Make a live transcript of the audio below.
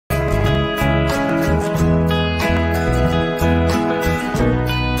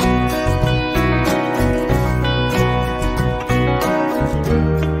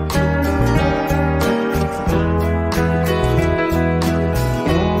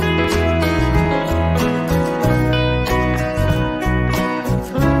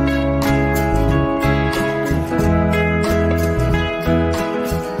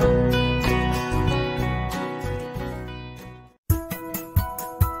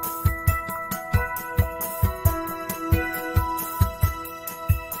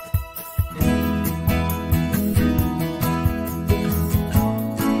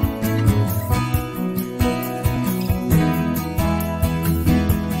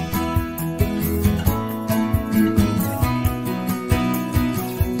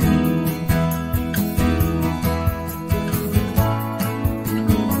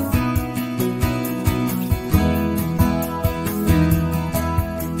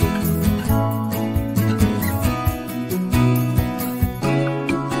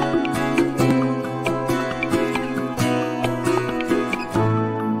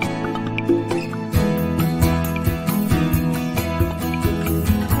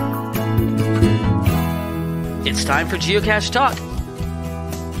It's time for Geocache Talk.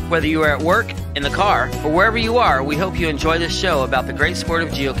 Whether you are at work, in the car, or wherever you are, we hope you enjoy this show about the great sport of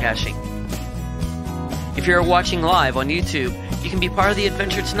geocaching. If you're watching live on YouTube, you can be part of the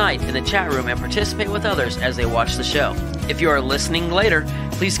adventure tonight in the chat room and participate with others as they watch the show. If you are listening later,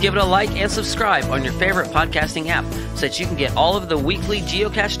 please give it a like and subscribe on your favorite podcasting app so that you can get all of the weekly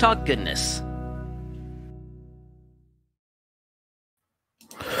Geocache Talk goodness.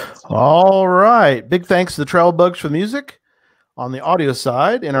 All right. Big thanks to the Travel Bugs for the music on the audio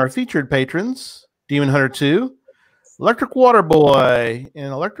side, and our featured patrons, Demon Hunter 2, Electric Water Boy.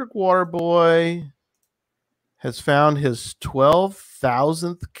 And Electric Water Boy has found his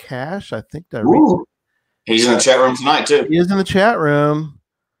 12,000th cache. I think that he's in the chat room tonight too. He is in the chat room.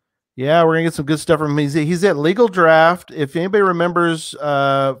 Yeah, we're gonna get some good stuff from him. He's at Legal Draft. If anybody remembers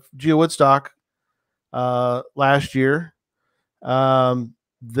Geo Woodstock last year,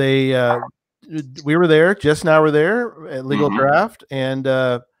 we were there. Jess and I were there at Legal Draft, and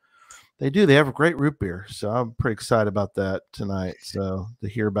they have a great root beer. So I'm pretty excited about that tonight. So to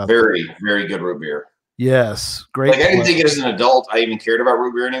hear about very good root beer. Yes, great. Like, I didn't think as an adult I even cared about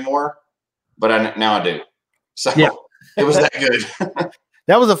root beer anymore, but now I do. So yeah. It was that good.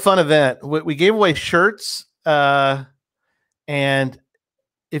 That was a fun event. We gave away shirts, and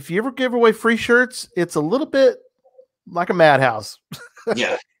if you ever give away free shirts, it's a little bit like a madhouse.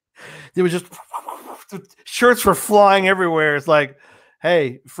 Yeah. It was just shirts were flying everywhere. It's like,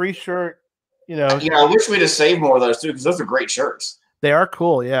 hey, free shirt, I wish we'd have saved more of those too, because those are great shirts. They are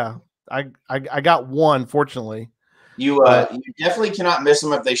cool. Yeah. I got one, fortunately. You definitely cannot miss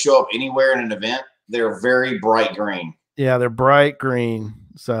them if they show up anywhere in an event. They're very bright green. Yeah, they're bright green.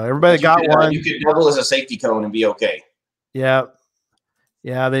 So everybody got one. You could double as a safety cone and be okay. Yeah.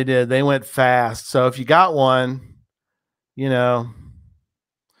 Yeah, they did. They went fast. So if you got one, and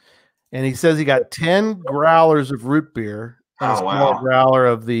he says he got 10 growlers of root beer and a small growler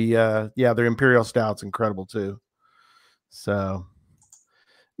of the their Imperial Stout's incredible too. So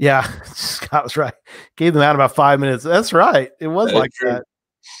yeah, Scott was right. Gave them out in about 5 minutes. That's right. It was like that.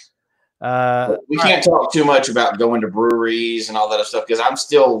 We can't talk too much about going to breweries and all that stuff because I'm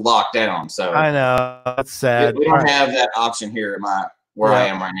still locked down. So I know that's sad. We don't have that option here at where I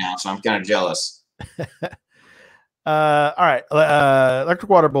am right now, so I'm kind of jealous. All right. Electric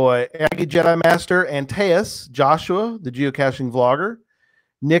Water Boy, Aggie Jedi Master, Antaeus, Joshua, the geocaching vlogger,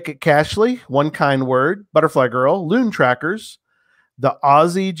 Nick at Cashley, One Kind Word, Butterfly Girl, Loon Trackers, the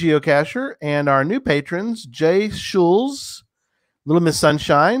Aussie Geocacher, and our new patrons, Jay Schulz, Little Miss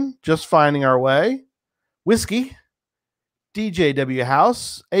Sunshine, Just Finding Our Way, Whiskey, DJW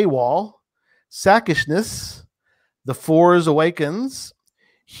House, AWOL, Sackishness, The Fours Awakens,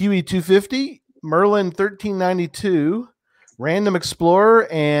 Huey 250, Merlin 1392, Random Explorer,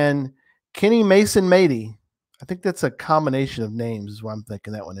 and Kenny Mason Mady. I think that's a combination of names is what I'm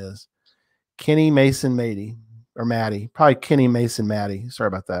thinking that one is. Kenny Mason Mady. Or Maddie, probably Kenny Mason Maddie. Sorry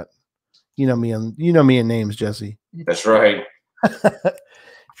about that. You know me in names, Jesse. That's right.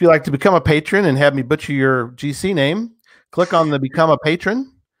 If you'd like to become a patron and have me butcher your GC name, click on the Become a Patron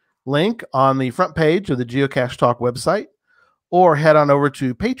link on the front page of the Geocache Talk website, or head on over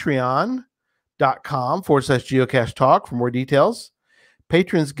to patreon.com/Geocache Talk for more details.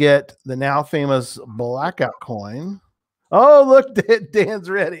 Patrons get the now famous blackout coin. Oh, look, Dan's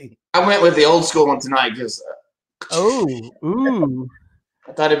ready. I went with the old school one tonight because. Ooh.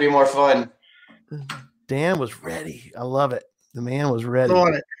 I thought it'd be more fun. Dan was ready. I love it. The man was ready.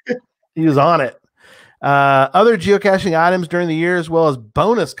 On it. He was on it. Other geocaching items during the year, as well as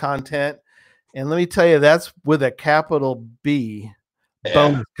bonus content. And let me tell you, that's with a capital B,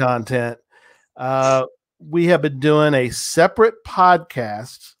 bonus content. We have been doing a separate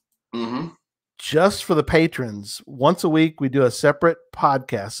podcast just for the patrons. Once a week, we do a separate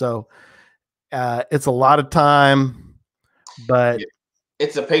podcast. So it's a lot of time, but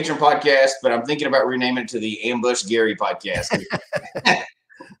it's a patron podcast, but I'm thinking about renaming it to the Ambush Gary podcast.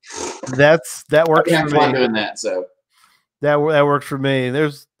 that works for me. Fun doing that, so that works for me.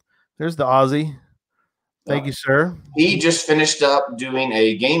 There's the Aussie. Thank you, sir. He just finished up doing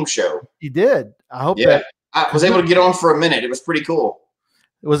a game show. He did. I hope I was able to get on for a minute. It was pretty cool.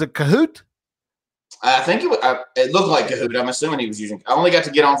 Was it Kahoot? I think it looked like Kahoot. I'm assuming he was using. I only got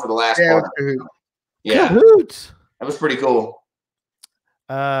to get on for the last part. Yeah, Kahoot. That was pretty cool.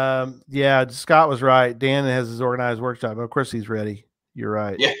 Yeah, Scott was right. Dan has his organized workshop. Of course, he's ready. You're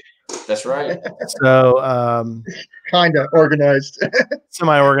right. Yeah, that's right. So, kind of organized,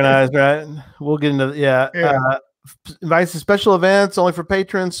 semi-organized, right? We'll get into invites to special events only for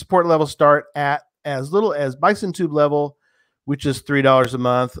patrons. Support levels start at as little as Bison Tube level, which is $3 a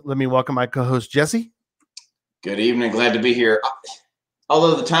month. Let me welcome my co-host Jesse. Good evening. Glad to be here.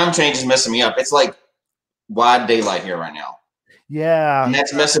 Although the time change is messing me up. It's like wide daylight here right now. Yeah. And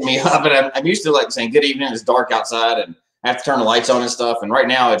that's messing me up. And I'm used to like saying good evening. It's dark outside and I have to turn the lights on and stuff. And right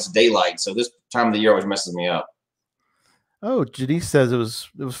now it's daylight. So this time of the year always messes me up. Oh, Janice says it was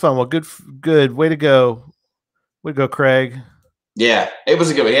fun. Well, good. Way to go. Way to go, Craig. Yeah, it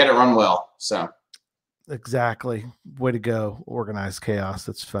was a good one. He had it run well. So exactly. Way to go. Organized chaos.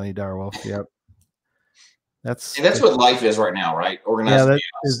 That's funny, Darwolf. Yep. That's what life is right now, right? Organized chaos.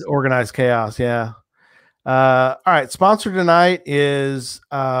 Is organized chaos. Yeah. All right. Sponsor tonight is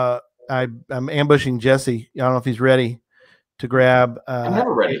I'm ambushing Jesse. I don't know if he's ready to grab. I'm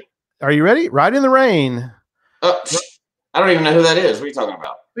never ready. Are you ready? Ride in the Rain. I don't even know who that is. What are you talking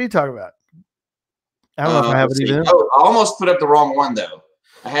about? What are you talking about? I don't know if I have it even. Oh, I almost put up the wrong one though.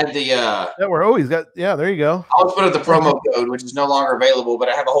 I had the he's got there you go. I almost put up the promo code, which is no longer available, but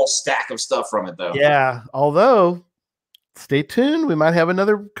I have a whole stack of stuff from it though. Yeah. Although stay tuned. We might have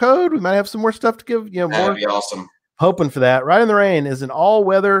another code. We might have some more stuff to give. That'd be awesome. Hoping for that. Ride in the Rain is an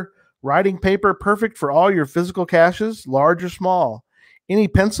all-weather writing paper perfect for all your physical caches, large or small. Any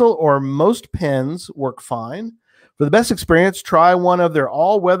pencil or most pens work fine. For the best experience, try one of their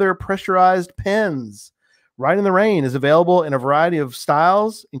all-weather pressurized pens. Ride in the Rain is available in a variety of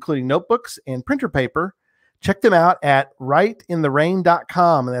styles, including notebooks and printer paper. Check them out at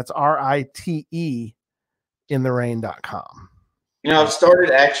writeintherain.com, and that's RITE intherain.com. I've started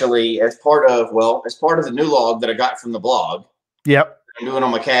actually as part of the new log that I got from the blog. Yep. I'm doing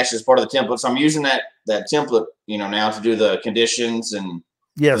on my cache as part of the template. So I'm using that template, now to do the conditions and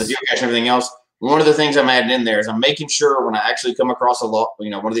the geocache and everything else. One of the things I'm adding in there is I'm making sure when I actually come across a log,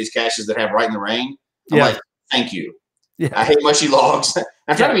 one of these caches that have Right in the Rain, I'm like, thank you. Yeah. I hate mushy logs.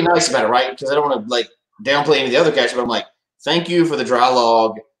 I'm trying to be nice about it, right? Because I don't want to like downplay any of the other caches, but I'm like, thank you for the dry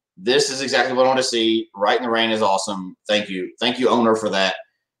log. This is exactly what I want to see. Right in the Rain is awesome. Thank you. Thank you, owner, for that.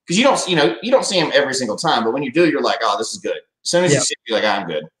 Because you don't see them every single time, but when you do, you're like, oh, this is good. As soon as you see it, you're like, I'm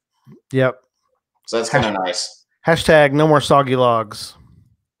good. Yep. So that's kind of nice. Hashtag no more soggy logs.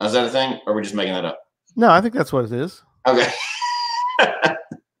 Is that a thing? Or are we just making that up? No, I think that's what it is. Okay.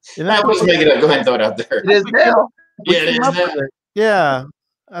 Let's make it up. Go ahead and throw it out there. It is now. Yeah, it is now. Yeah.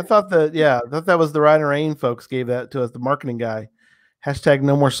 I thought that was the Ride in the Rain folks gave that to us, the marketing guy. Hashtag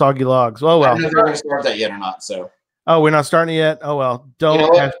no more soggy logs. Oh, well. I don't know if we're going to start that yet or not. So. Oh, we're not starting yet? Oh, well. Don't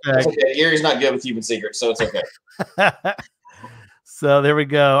hashtag. Okay. Gary's not good with keeping secrets, so it's okay. So there we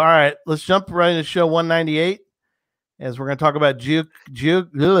go. All right. Let's jump right into show 198 as we're going to talk about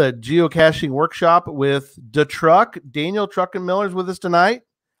geocaching workshop with the Truck. Daniel Truckenmiller's with us tonight.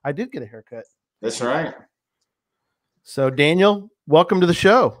 I did get a haircut. That's right. So, Daniel, welcome to the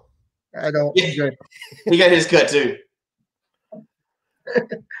show. I don't. He got his cut too.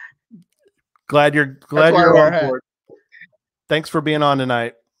 glad you're on board. Thanks for being on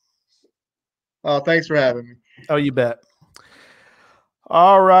tonight. Oh, thanks for having me. Oh, you bet.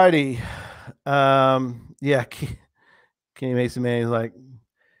 All righty. Yeah. Kenny Mason Man is like,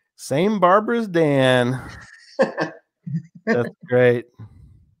 same barber as Dan. That's great.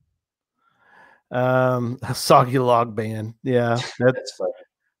 A soggy log band. Yeah, that's funny.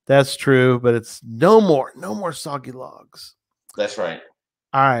 That's true, but it's no more soggy logs. That's right.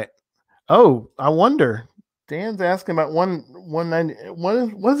 All right. Oh, I wonder. Dan's asking about 190.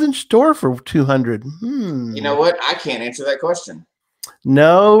 What is in store for 200? You know what? I can't answer that question.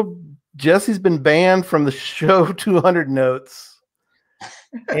 No, Jesse's been banned from the show 200 notes.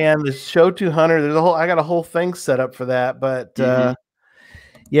 And the show 200, I got a whole thing set up for that, but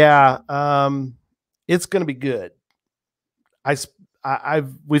it's going to be good.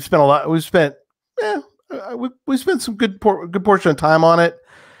 We've spent some good portion of time on it.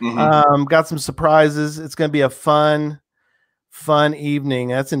 Got some surprises. It's going to be a fun evening.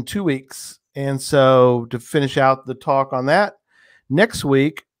 That's in 2 weeks. And so to finish out the talk on that, next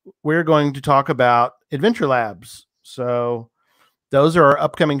week, we're going to talk about Adventure Labs. So those are our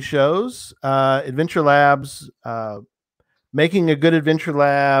upcoming shows. Adventure Labs, making a good Adventure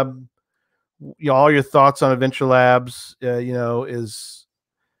Lab. All your thoughts on Adventure Labs, is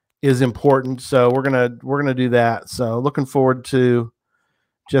important. So we're gonna do that. So looking forward to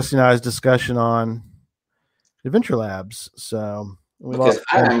Jesse and I's discussion on Adventure Labs. So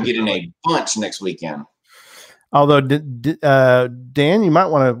I'm getting a bunch next weekend. Although Dan, you might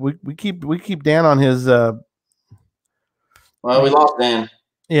want to. We keep Dan on his. Well, we lost Dan.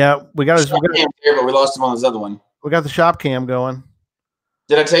 Yeah, we got here, but we lost him on this other one. We got the shop cam going.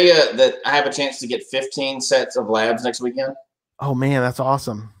 Did I tell you that I have a chance to get 15 sets of labs next weekend? Oh man, that's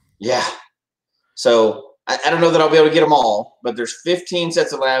awesome. Yeah. So I don't know that I'll be able to get them all, but there's 15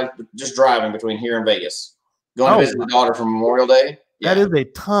 sets of labs just driving between here and Vegas. going to visit the daughter for Memorial Day. Yeah. That is a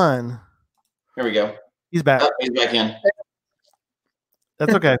ton. Here we go. He's back. Oh, he's back in.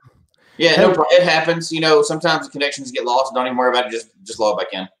 That's okay. Yeah, no problem. It happens. You know, sometimes the connections get lost. Don't even worry about it. Just log back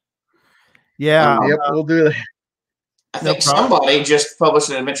in. Yeah. Yep, we'll do that. I think somebody just published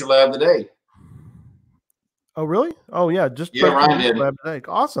an Adventure Lab today. Oh, really? Oh, yeah. Ryan did. Lab today.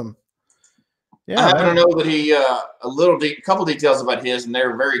 Awesome. Yeah. I happen to know that he a couple details about his, and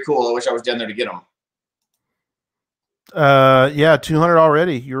they're very cool. I wish I was down there to get them. Yeah, 200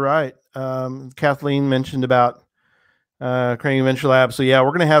 already. You're right. Kathleen mentioned about creating Adventure Lab. So yeah, we're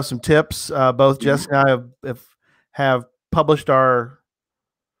going to have some tips. Both Jess and I have published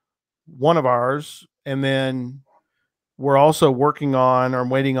one of ours, and then we're also working on or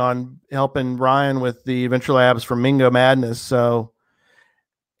waiting on helping Ryan with the Adventure Labs for Mingo Madness. So,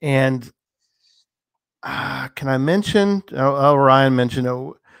 and can I mention? Ryan mentioned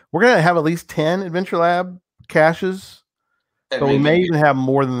we're going to have at least 10 Adventure Lab caches, but we may even have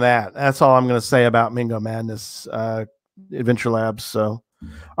more than that. That's all I'm going to say about Mingo Madness Adventure Labs. So,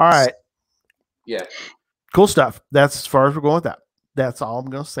 all right. Yeah. Cool stuff. That's as far as we're going with that. That's all I'm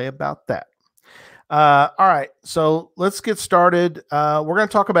going to say about that. All right. So let's get started. We're going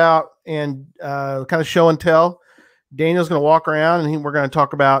to talk about and kind of show and tell. Daniel's going to walk around and we're going to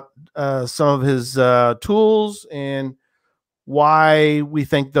talk about some of his tools and why we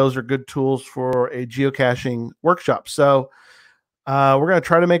think those are good tools for a geocaching workshop. So we're going to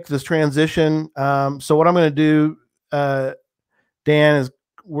try to make this transition. So what I'm going to do, Dan, is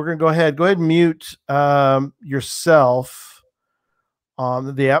we're going to go ahead and mute yourself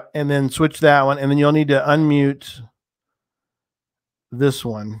on the app and then switch that one. And then you'll need to unmute this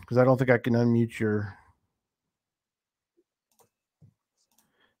one because I don't think I can unmute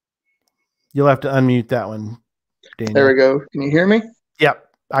you'll have to unmute that one, Daniel. There we go. Can you hear me? Yep.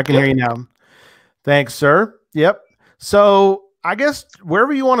 I can hear you now. Thanks, sir. Yep. So I guess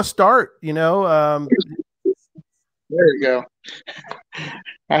wherever you want to start, there you go.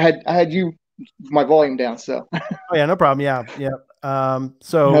 I had my volume down, so. Oh yeah, no problem. Yeah. Yeah.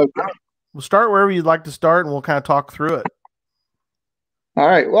 So we'll start wherever you'd like to start and we'll kind of talk through it. All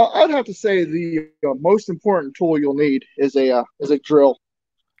right. Well, I'd have to say the most important tool you'll need is a drill.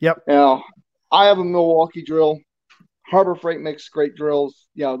 Yep. Now, I have a Milwaukee drill. Harbor Freight makes great drills.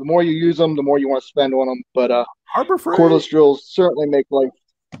 The more you use them, the more you want to spend on them. But Harbor Freight cordless drills certainly make life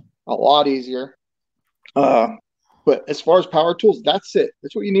a lot easier. But as far as power tools, that's it.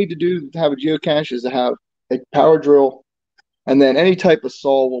 That's what you need to do to have a geocache is to have a power drill, and then any type of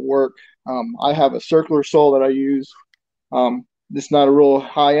saw will work. I have a circular saw that I use. It's not a real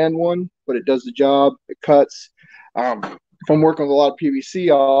high-end one, but it does the job. It cuts. If I'm working with a lot of PVC,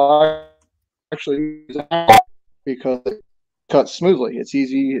 I'll actually use a because it cuts smoothly. It's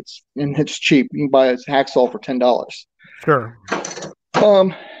easy. It's cheap. You can buy a hacksaw for $10. Sure.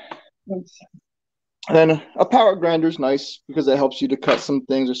 Then a power grinder is nice because it helps you to cut some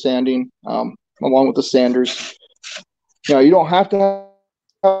things or sanding along with the sanders. You don't have to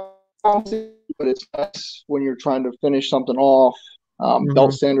have it, but it's nice when you're trying to finish something off.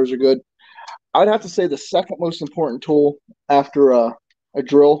 Belt sanders are good. I'd have to say the second most important tool after a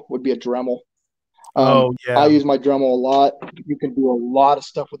drill would be a Dremel. Yeah. I use my Dremel a lot. You can do a lot of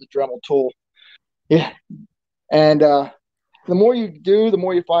stuff with the Dremel tool. Yeah. And the more you do, the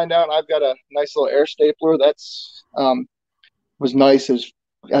more you find out. I've got a nice little air stapler. That's was nice. It was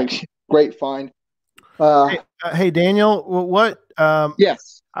a great find. Hey, Daniel, what?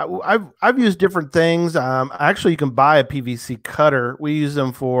 Yes. I've used different things. Actually, you can buy a PVC cutter. We use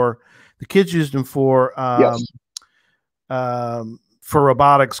them the kids used them for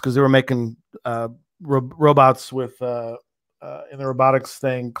robotics because they were making robots with in the robotics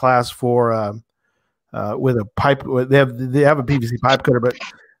class for with a pipe. They have a PVC pipe cutter, but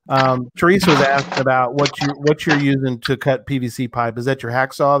Teresa was asking about what you're using to cut PVC pipe. Is that your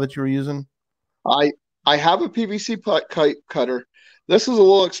hacksaw that you were using? I have a PVC pipe cutter. This is a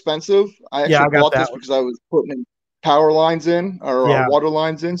little expensive. I actually bought this because I was putting in power lines in or water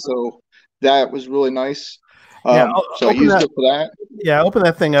lines in, so that was really nice. So I used it for that. Yeah, open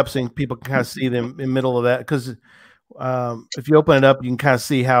that thing up so people can kind of see them in the middle of that. Because if you open it up, you can kind of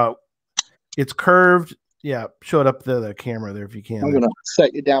see how it's curved. Yeah, show it up to the camera there if you can. I'm going to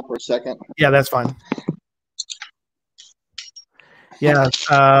set you down for a second. Yeah, that's fine. Yeah,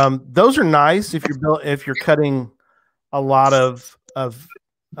 those are nice if you're cutting a lot of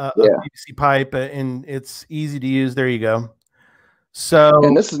PVC pipe and it's easy to use. There you go. So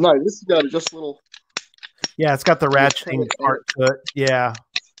and this is nice. This has got just a little. Yeah, it's got the ratcheting part to it. Yeah,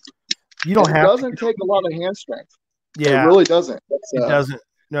 you don't have. It doesn't take a lot of hand strength. Yeah, it really doesn't. It doesn't.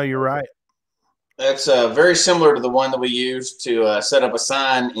 No, you're right. That's very similar to the one that we used to set up a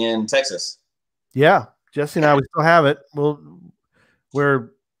sign in Texas. Yeah, Jesse and I, we still have it.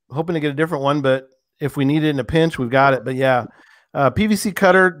 We're hoping to get a different one, but if we need it in a pinch, we've got it. But yeah, PVC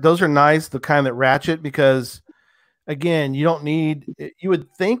cutter, those are nice, the kind that ratchet, because again, you don't need, you would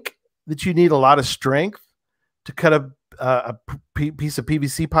think that you need a lot of strength to cut a piece of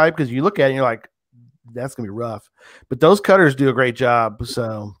PVC pipe, because you look at it and you're like, that's gonna be rough. But those cutters do a great job.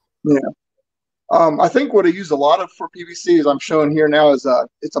 So yeah. I think what I use a lot of for PVC, as I'm showing here now, is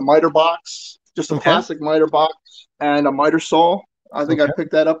it's a miter box, just a plastic miter box and a miter saw. I think I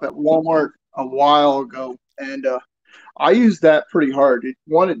picked that up at Walmart a while ago, and I use that pretty hard.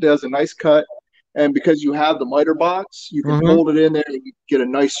 It does a nice cut, and because you have the miter box, you can hold it in there and you get a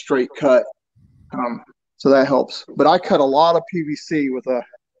nice straight cut. So that helps. But I cut a lot of PVC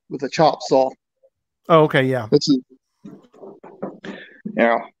with a chop saw. Oh, okay, yeah.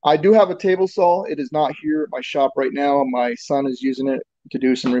 I do have a table saw. It is not here at my shop right now. My son is using it to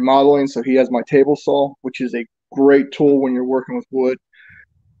do some remodeling, so he has my table saw, which is a great tool when you're working with wood.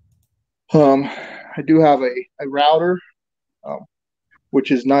 I do have a router,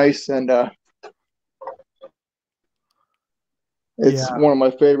 which is nice, and it's one of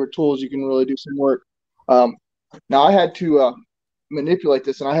my favorite tools. You can really do some work. Now I had to manipulate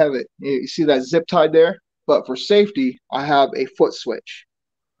this, and I have it. You see that zip tied there? But for safety, I have a foot switch.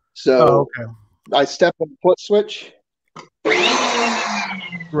 So I step on the foot switch.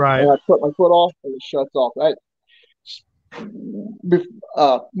 Right. And I put my foot off, and it shuts off.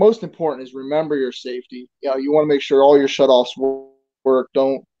 Most important is remember your safety. You want to make sure all your shutoffs work.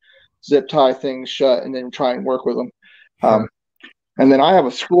 Don't zip tie things shut and then try and work with them. And then I have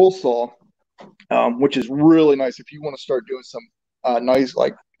a scroll saw, which is really nice if you want to start doing some nice,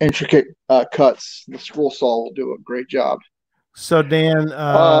 like, intricate cuts. The scroll saw will do a great job. So Dan,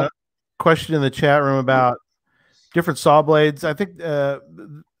 question in the chat room about different saw blades. I think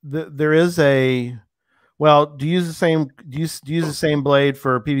there is a. Well, do you use the same? Do you use the same blade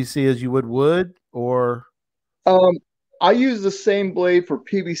for PVC as you would wood, or? I use the same blade for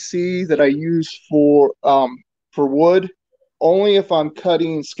PVC that I use for wood, only if I'm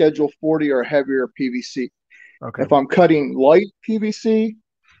cutting Schedule 40 or heavier PVC. Okay. If I'm cutting light PVC,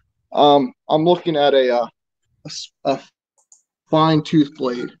 I'm looking at a fine tooth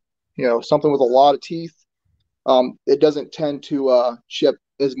blade, something with a lot of teeth. It doesn't tend to chip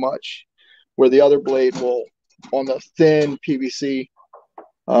as much, where the other blade will, on the thin PVC,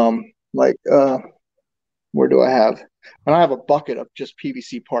 where do I have? And I have a bucket of just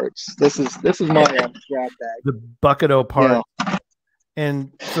PVC parts. This is my grab bag. The bucket of parts. Yeah.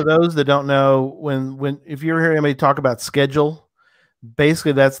 And for those that don't know, if you ever hear anybody talk about schedule,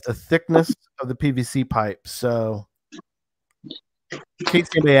 basically that's the thickness of the PVC pipe. So in case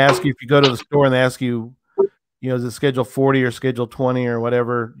anybody asks you, if you go to the store and they ask you, is it Schedule 40 or Schedule 20 or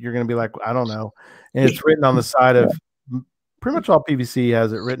whatever, you're going to be like, I don't know. And it's written on the side of, pretty much all PVC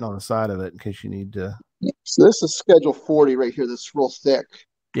has it written on the side of it in case you need to. So this is Schedule 40 right here. That's real thick.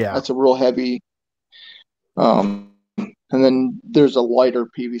 Yeah. That's a real heavy. And then there's a lighter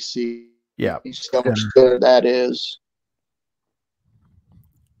PVC. Yeah. You see how much thinner that is.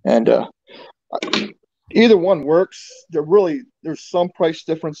 And either one works. There's some price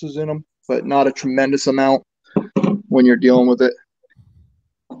differences in them, but not a tremendous amount when you're dealing with it.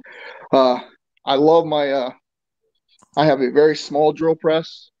 I love my I have a very small drill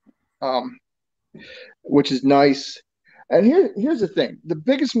press, which is nice. And here's the thing. The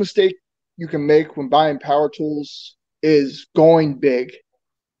biggest mistake you can make when buying power tools is going big.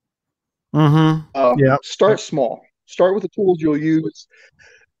 Start small. Start with the tools you'll use.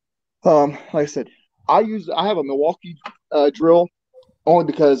 Like I said, I have a Milwaukee drill only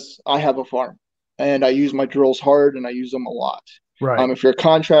because I have a farm and I use my drills hard and I use them a lot. Right. If you're a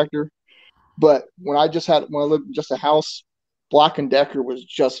contractor, but when I lived in just a house, Black & Decker was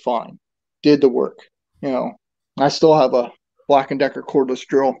just fine. Did the work. I still have a Black & Decker cordless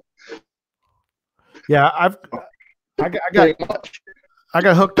drill. Yeah, I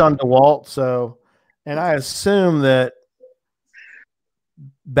got hooked on DeWalt, and I assume that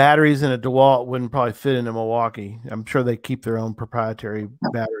batteries in a DeWalt wouldn't probably fit into Milwaukee. I'm sure they keep their own proprietary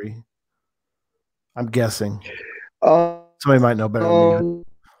battery. I'm guessing. Somebody might know better than me.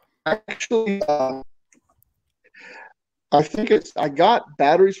 Actually, I think I got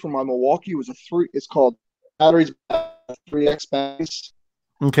batteries from my Milwaukee. It's called batteries 3X batteries.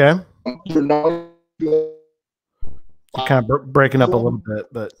 Okay. They're not good. You're kind of breaking up a little bit,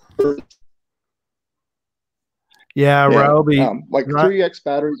 but yeah, Ryobi, like 3X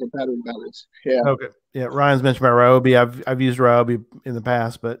batteries or batteries. Yeah. Okay. Yeah, Ryan's mentioned about Ryobi. I've used Ryobi in the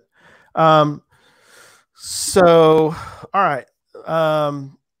past, but So, all right.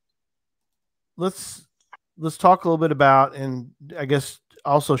 Let's talk a little bit about, and I guess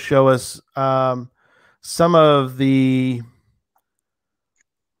also show us some of the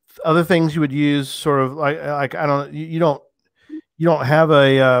other things you would use, sort of like I don't, you don't have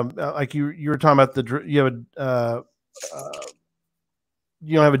a like you were talking about you have a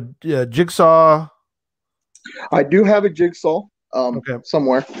you don't have a jigsaw. I do have a jigsaw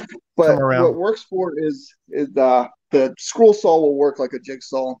somewhere, but what works for it is the scroll saw will work like a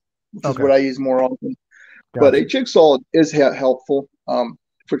jigsaw, which is what I use more often. Gotcha. But a jigsaw is helpful,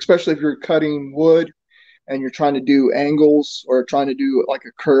 especially if you're cutting wood and you're trying to do angles or trying to do like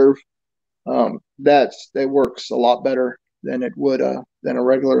a curve. That works a lot better than it would than a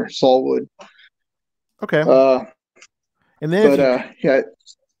regular saw would. Okay. And then, yeah.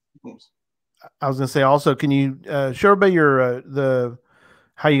 I was gonna say also, can you show everybody your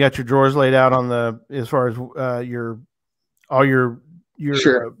how you got your drawers laid out on as far as all your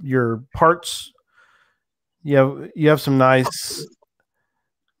parts? You have some nice.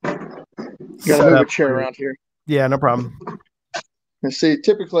 Got to move a chair around here. Yeah, no problem. And see,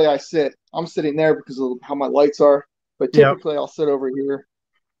 typically I'm sitting there because of how my lights are, but typically I'll sit over here.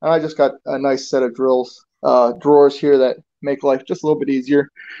 And I just got a nice set of drawers here that make life just a little bit easier.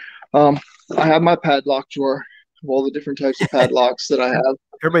 I have my padlock drawer of all the different types of padlocks that I have.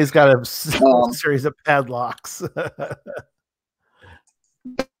 Everybody's got a series of padlocks.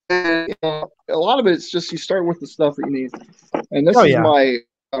 And, a lot of it's just you start with the stuff that you need. And this is my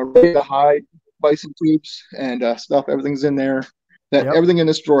ready to hide bison tubes and stuff. Everything's in there. Everything in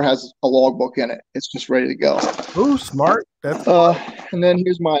this drawer has a logbook in it. It's just ready to go. Ooh, smart. That's and then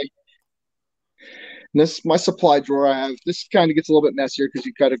here's my supply drawer. I have this kind of gets a little bit messier because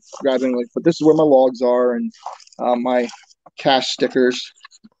you gotta grab in, but this is where my logs are and my cache stickers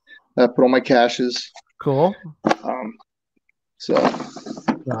that I put on my caches. Cool. So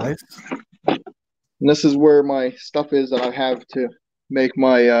nice. And this is where my stuff is that I have to make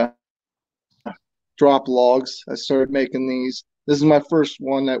my drop logs. I started making these. This is my first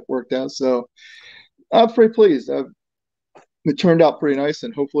one that worked out, so I'm pretty pleased. It turned out pretty nice,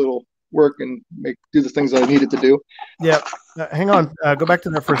 and hopefully it'll work and do the things that I needed to do. Yep. Hang on. Go back to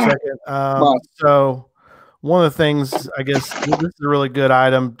that for a second. So one of the things, I guess, this is a really good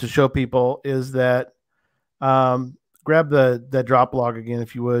item to show people is that grab that drop log again,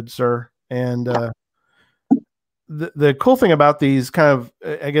 if you would, sir. And the cool thing about these kind of,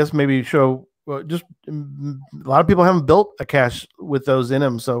 I guess, maybe show just a lot of people haven't built a cache with those in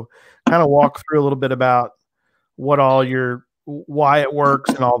them. So kind of walk through a little bit about why it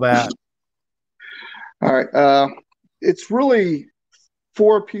works and all that. All right. It's really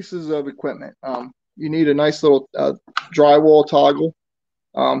 4 pieces of equipment. You need a nice little drywall toggle.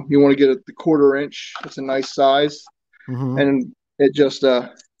 You want to get the 1/4 inch. It's a nice size. Mm-hmm. And it just,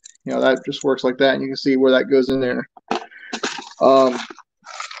 that just works like that. And you can see where that goes in there.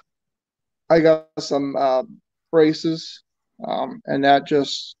 I got some braces, and that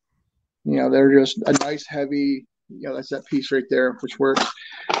just, they're just a nice heavy, that's that piece right there, which works.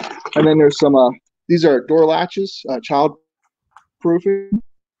 And then there's some, these are door latches, child proofing.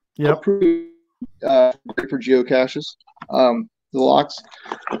 Yep. Great for geocaches, the locks.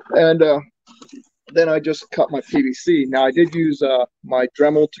 And then I just cut my PVC. Now I did use my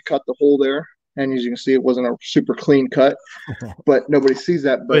Dremel to cut the hole there. And as you can see, it wasn't a super clean cut, but nobody sees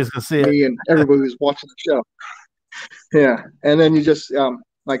that but me and everybody who's watching the show. Yeah. And then you just,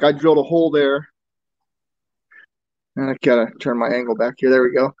 I drilled a hole there. And I got to turn my angle back here. There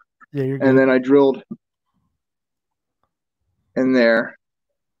we go. Yeah, you're good. And then I drilled in there.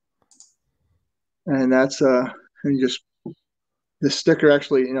 And that's, and just, the sticker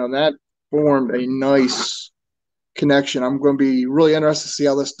actually, that formed a nice connection. I'm going to be really interested to see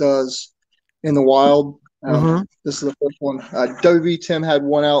how this does in the wild. This is the first one. WV Tim had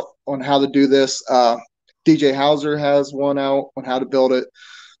one out on how to do this. DJ Hauser has one out on how to build it.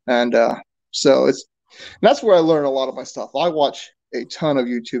 And so that's where I learn a lot of my stuff. I watch a ton of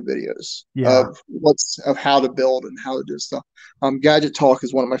YouTube videos of how to build and how to do stuff. Gadget Talk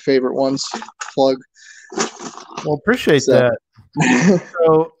is one of my favorite ones. Plug. Well, appreciate that.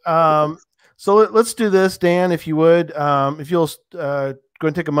 So let's do this, Dan, if you would. If you'll go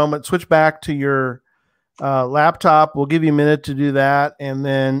and take a moment, switch back to your laptop. We'll give you a minute to do that. And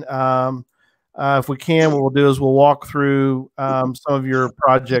then if we can, what we'll do is we'll walk through some of your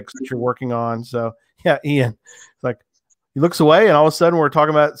projects that you're working on. So, yeah, Ian, it's like he looks away and all of a sudden we're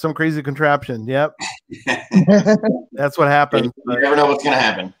talking about some crazy contraption. Yep. That's what happens. You never know what's going to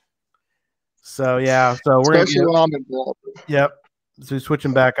happen. So, yeah. So we're especially when I'm involved. Yep. So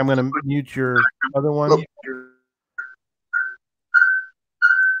switching back, I'm going to mute your other one.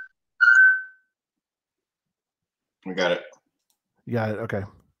 We got it. You got it. Okay.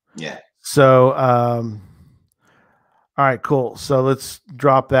 Yeah. So, all right, cool. So let's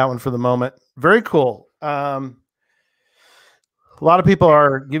drop that one for the moment. Very cool. A lot of people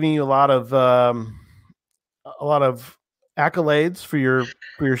are giving you a lot of accolades for your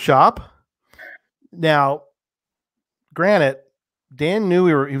shop. Now, granted, Dan knew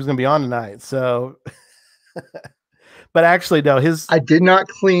he was going to be on tonight, so. But actually, no, I did not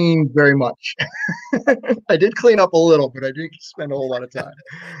clean very much. I did clean up a little, but I didn't spend a whole lot of time.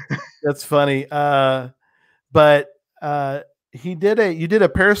 That's funny. But you did a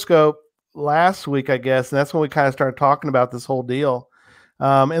Periscope last week, I guess, and that's when we kind of started talking about this whole deal.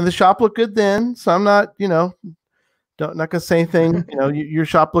 And the shop looked good then, so I'm not, not gonna say anything. Your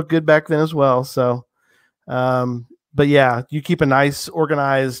shop looked good back then as well. So, but yeah, you keep a nice,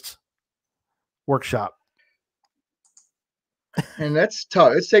 organized workshop. And that's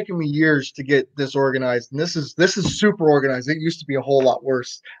tough. It's taken me years to get this organized, and this is super organized. It used to be a whole lot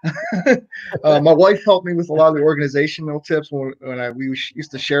worse. My wife helped me with a lot of the organizational tips when we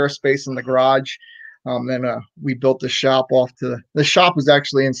used to share a space in the garage. Then we built the shop off to the shop was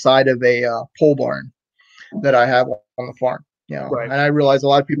actually inside of a pole barn that I have on the farm. Right. And I realize a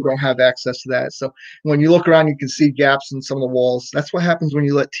lot of people don't have access to that. So when you look around, you can see gaps in some of the walls. That's what happens when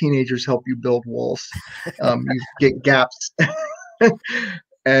you let teenagers help you build walls. You get gaps.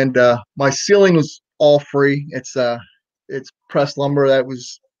 And my ceiling was all free. It's pressed lumber. That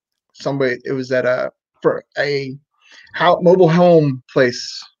was it was at for a mobile home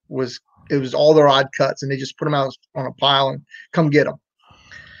place. It was all their odd cuts, and they just put them out on a pile and come get them.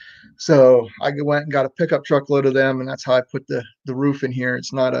 So I went and got a pickup truck load of them, and that's how I put the roof in here.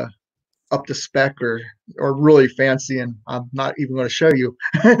 It's not up to spec or really fancy, and I'm not even going to show you.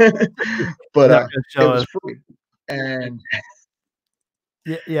 But it was free. And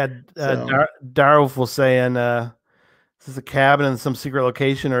Darwolf was saying, is this a cabin in some secret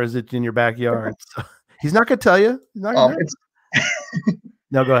location, or is it in your backyard? So, he's not going to tell you. He's not gonna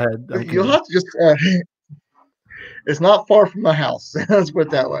No, go ahead. You'll have to just. It's not far from my house. Let's put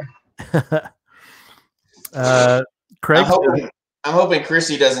it that way. Craig, I'm hoping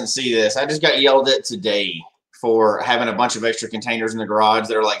Chrissy doesn't see this. I just got yelled at today for having a bunch of extra containers in the garage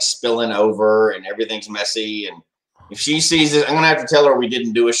that are like spilling over and everything's messy. And if she sees this, I'm gonna have to tell her we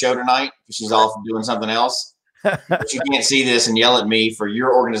didn't do a show tonight because she's off doing something else. But you can't see this and yell at me for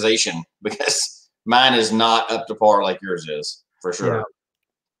your organization because mine is not up to par like yours is for sure.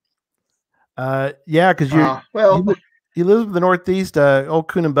 Yeah, because you live in the Northeast. Old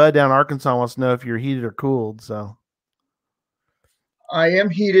Coon and Bud down in Arkansas wants to know if you're heated or cooled. So I am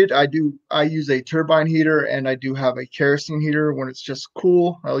heated. I use a turbine heater, and I do have a kerosene heater. When it's just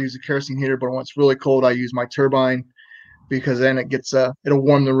cool, I'll use a kerosene heater, but when it's really cold, I use my turbine because then it'll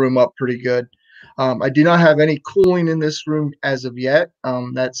warm the room up pretty good. I do not have any cooling in this room as of yet.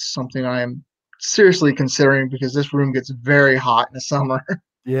 That's something I am seriously considering because this room gets very hot in the summer.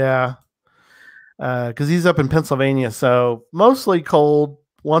 Yeah. Because he's up in Pennsylvania, so mostly cold,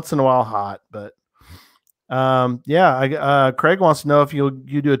 once in a while hot. But Craig wants to know if you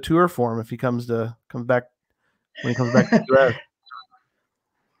do a tour for him if he comes back to the US.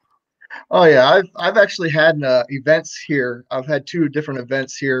 Oh yeah, I've actually had events here. I've had 2 different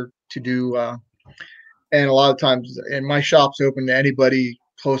events here to do, and a lot of times, and my shop's open to anybody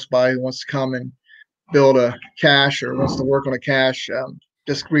close by who wants to come and build a cache or wants to work on a cache.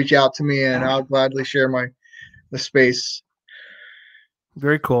 Just reach out to me and I'll gladly share the space.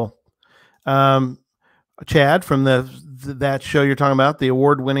 Very cool. Chad from that show you're talking about, the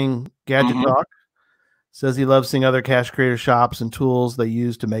award-winning Gadget Talk, says he loves seeing other cache creator shops and tools they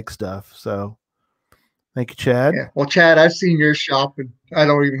use to make stuff. So thank you, Chad. Yeah. Well, Chad, I've seen your shop and I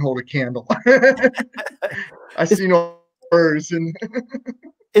don't even hold a candle. I've seen yours and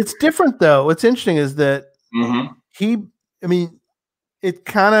it's different though. What's interesting is that it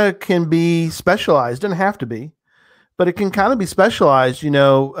kind of can be specialized. Doesn't have to be, but it can kind of be specialized.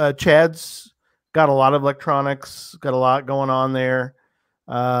 Chad's got a lot of electronics, got a lot going on there.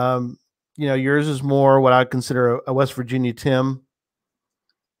 Yours is more what I'd consider a West Virginia Tim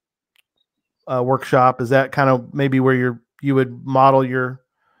workshop. Is that kind of maybe where you would model your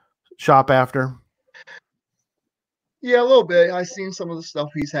shop after? Yeah, a little bit. I've seen some of the stuff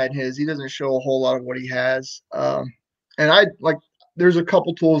he's had in his. He doesn't show a whole lot of what he has. And there's a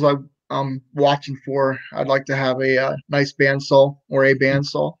couple tools I'm watching for. I'd like to have a nice bandsaw or a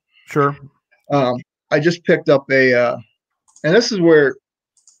bandsaw. Sure. I just picked up and this is where,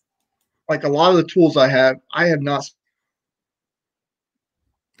 like a lot of the tools I have not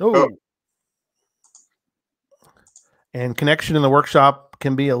Oh. And connection in the workshop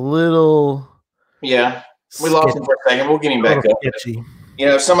can be a little. Yeah, we lost him for a second. We'll get him back up. Sketchy. You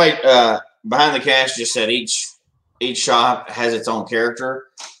know, somebody behind the cache just said each shop has its own character,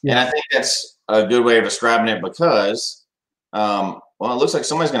 and I think that's a good way of describing it because, well, it looks like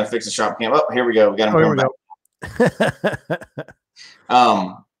somebody's going to fix the shop cam. Oh, here we go. We got him back.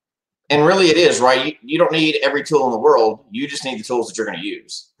 And really, it is right. You don't need every tool in the world. You just need the tools that you're going to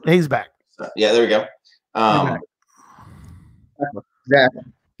use. He's back. So, yeah, there we go. Exactly.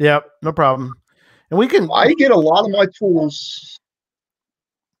 Yep, no problem. And I get a lot of my tools.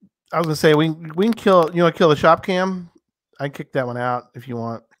 I was gonna say we can kill. You know, kill the shop cam. I kick that one out if you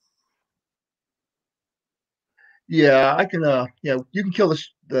want. Yeah, I can. Yeah, you can kill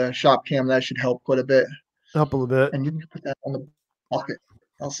the shop cam. That should help quite a bit. Help a little bit. And you can put that on the bucket.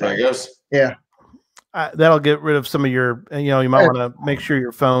 I'll say. There it goes. Yeah. That'll get rid of some of your. You know, you might want to make sure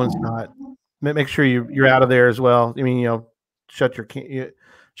your phone's not. Make sure you're out of there as well. I mean, you know, shut your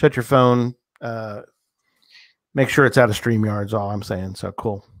phone. Make sure it's out of StreamYard is all I'm saying. So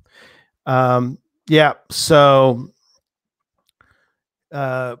cool. Yeah. So,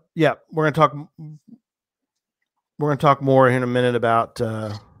 yeah, we're going to talk more in a minute about,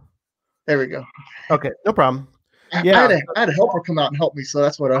 there we go. Okay. No problem. Yeah. I had a helper come out and help me. So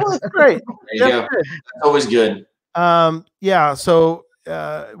that's what I was. Great. There you go. That's always good. Yeah. So,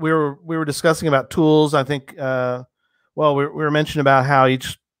 we were discussing about tools. I think, well, we were mentioning about how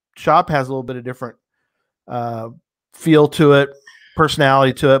each shop has a little bit of different, feel to it,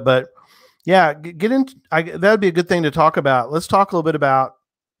 personality to it, but yeah, get into that'd be a good thing to talk about. Let's talk a little bit about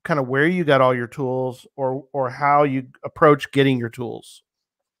kind of where you got all your tools or how you approach getting your tools.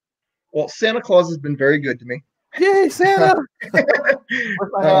 Well, Santa Claus has been very good to me. Yay, Santa!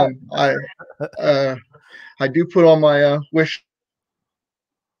 I do put on my wish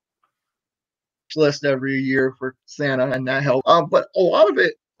list every year for Santa, and that helps. But a lot of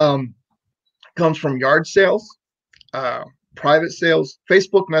it comes from yard sales, private sales,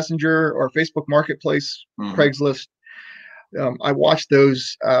 Facebook Messenger or Facebook Marketplace, Craigslist. I watch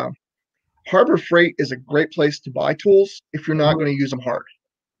those. Harbor Freight is a great place to buy tools if you're not going to use them hard.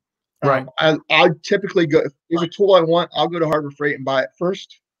 Right. I typically go, if there's a tool I want, I'll go to Harbor Freight and buy it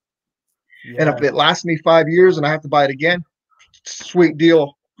first. Yeah. And if it lasts me 5 years and I have to buy it again, sweet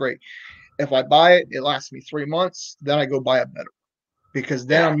deal, great. If I buy it, it lasts me 3 months, then I go buy a better because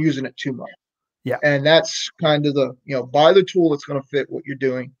then I'm using it too much. Yeah. And that's kind of the, buy the tool that's going to fit what you're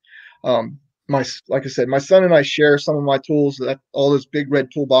doing. Like I said, my son and I share some of my tools. That all those big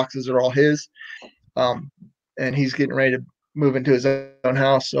red toolboxes are all his. And he's getting ready to move into his own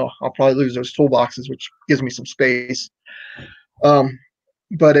house, so I'll probably lose those toolboxes, which gives me some space.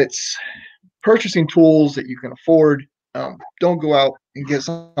 But it's purchasing tools that you can afford. Don't go out and get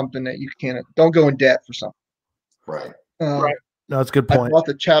something that you can't. Don't go in debt for something. Right. Right. No, that's a good point. I bought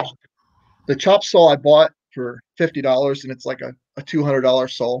the chop saw I bought for $50, and it's like a $200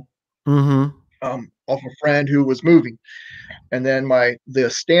 saw. Mm-hmm. Off a friend who was moving, and then the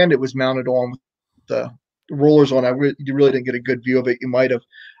stand it was mounted on with the rollers on. You really didn't get a good view of it. You might have.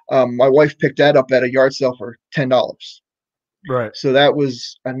 My wife picked that up at a yard sale for $10. Right. So that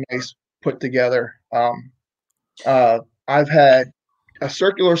was a nice put together. I've had a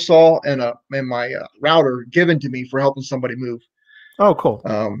circular saw and my router given to me for helping somebody move. Oh, cool.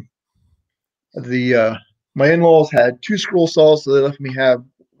 My in-laws had 2 scroll saws, so they let me have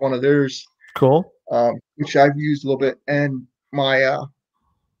one of theirs. Cool. Which I've used a little bit, and my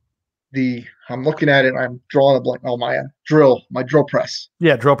I'm looking at it. I'm drawing a blank. Oh, my drill press.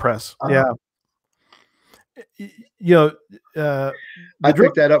 Yeah, drill press. Yeah. I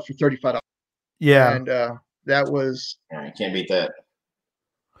picked that up for $35. Yeah, and that was. You can't beat that.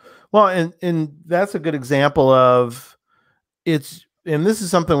 Well, and that's a good example of it's. And this is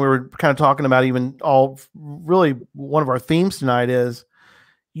something we were kind of talking about. Even really one of our themes tonight is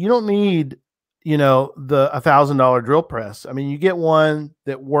you don't need. The $1,000 drill press. I mean, you get one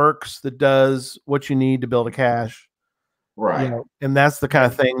that works, that does what you need to build a cache. Right. And that's the kind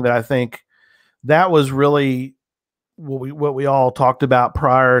of thing that I think that was really what we all talked about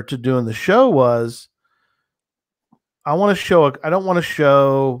prior to doing the show was I don't want to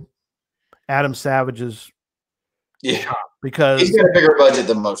show Adam Savage's because he's got a bigger budget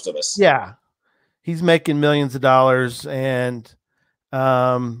than most of us. Yeah. He's making millions of dollars and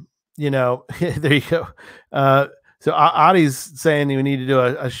there you go. So Adi's saying we need to do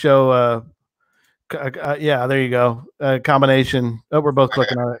a show. Yeah, there you go. Combination. Oh, we're both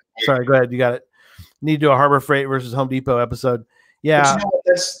clicking on it. Sorry, go ahead. You got it. Need to do a Harbor Freight versus Home Depot episode. Yeah,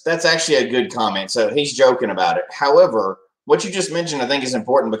 that's actually a good comment. So he's joking about it. However, what you just mentioned, I think, is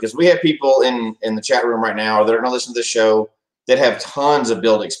important because we have people in the chat room right now that are going to listen to the show that have tons of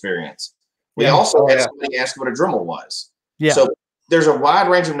build experience. We also had somebody ask what a Dremel was. Yeah. So there's a wide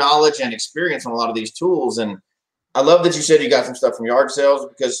range of knowledge and experience on a lot of these tools. And I love that you said you got some stuff from yard sales,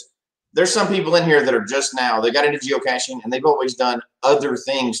 because there's some people in here that are just now, they got into geocaching and they've always done other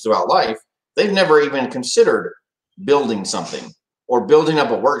things throughout life. They've never even considered building something or building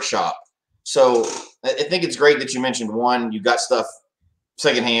up a workshop. So I think it's great that you mentioned, one, you got stuff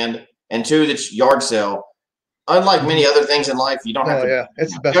secondhand, and two, that's yard sale. Unlike many other things in life, you don't have to.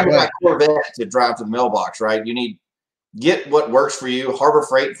 It's the best way. Got Corvette to drive to the mailbox, right? You need get what works for you. Harbor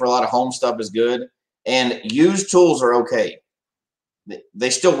Freight for a lot of home stuff is good, and used tools are okay. They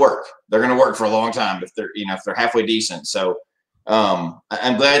still work. They're going to work for a long time if they're if they're halfway decent. So I'm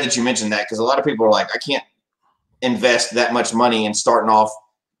glad that you mentioned that, because a lot of people are like, I can't invest that much money in starting off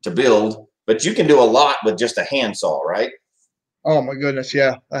to build, but you can do a lot with just a handsaw, right? Oh my goodness,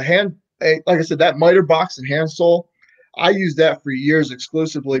 yeah. Like I said, that miter box and handsaw, I used that for years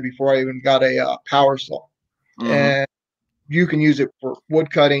exclusively before I even got a power saw. Mm-hmm. And you can use it for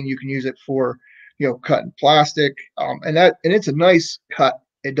wood cutting. You can use it for cutting plastic. And it's a nice cut.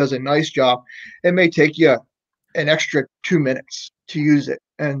 It does a nice job. It may take you an extra 2 minutes to use it,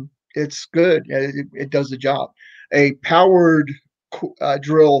 and it's good. It does the job. A powered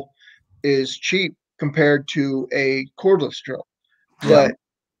drill is cheap compared to a cordless drill, but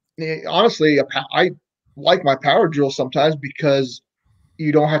honestly, I like my power drill sometimes because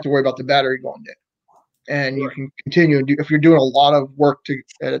you don't have to worry about the battery going dead, and you can continue and do, if you're doing a lot of work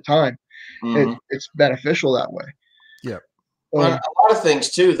at a time. It's beneficial that way. Yeah. Well, a lot of things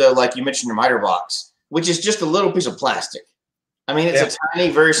too, though, like you mentioned your miter box, which is just a little piece of plastic. I mean, it's a tiny,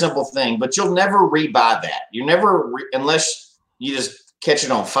 very simple thing, but you'll never rebuy that. You never, unless you just catch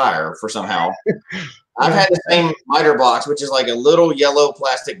it on fire for somehow. I've had the same miter box, which is like a little yellow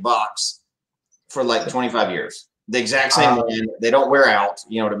plastic box, for like 25 years. The exact same one. They don't wear out.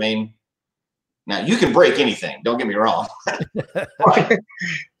 You know what I mean? Now, you can break anything. Don't get me wrong.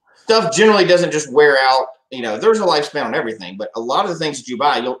 Stuff generally doesn't just wear out. There's a lifespan on everything, but a lot of the things that you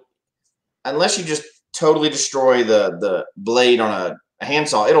buy, unless you just totally destroy the blade on a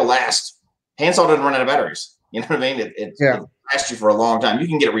handsaw, it'll last. Handsaw doesn't run out of batteries. You know what I mean? It lasts you for a long time. You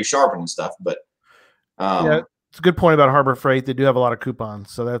can get it resharpened and stuff, but it's a good point about Harbor Freight. They do have a lot of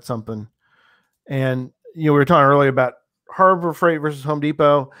coupons, so that's something. And we were talking earlier about Harbor Freight versus Home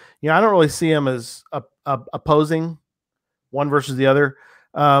Depot. I don't really see them as opposing one versus the other.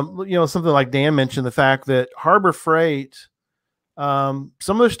 Something like Dan mentioned, the fact that Harbor Freight, some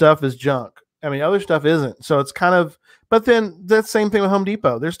of their stuff is junk. I mean, other stuff isn't. So it's kind of, but then that's the same thing with Home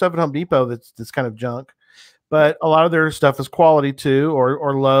Depot. There's stuff at Home Depot that's kind of junk, but a lot of their stuff is quality too,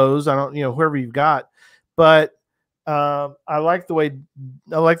 or Lowe's. I don't, whoever you've got. But I like the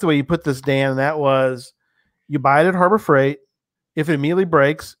way you put this, Dan. And that was, you buy it at Harbor Freight. If it immediately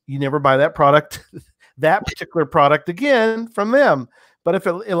breaks, you never buy that product, that particular product again from them. But if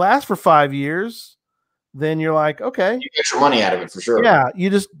it lasts for 5 years, then you're like, okay, you get your money out of it for sure. Yeah, you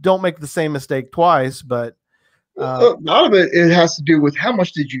just don't make the same mistake twice. But a lot of it has to do with how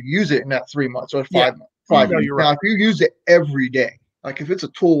much did you use it in that 3 months or 5 months. 5 years. You're now, right. If you use it every day, like if it's a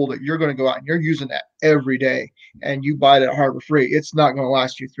tool that you're going to go out and you're using that every day, and you buy it at Harbor Freight, it's not going to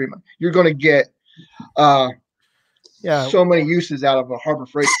last you 3 months. You're going to get so many uses out of a Harbor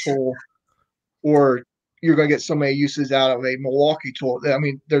Freight tool, or you're going to get so many uses out of a Milwaukee tool. I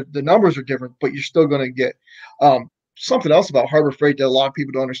mean, the numbers are different, but you're still going to get something else about Harbor Freight that a lot of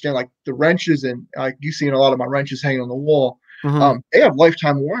people don't understand, like the wrenches, and like you've seen a lot of my wrenches hanging on the wall. They have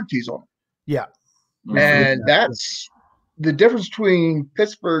lifetime warranties on them. Yeah. And that's the difference between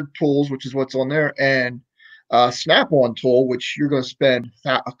Pittsburgh tools, which is what's on there, and Snap-on tool, which you're going to spend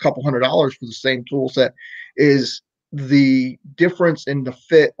a couple $100 for the same tool set, is the difference in the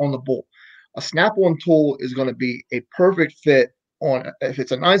fit on the bolt. A Snap-on tool is going to be a perfect fit on, if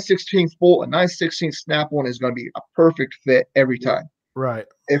it's a 9/16 bolt, a 9/16 Snap-on is going to be a perfect fit every time. Right.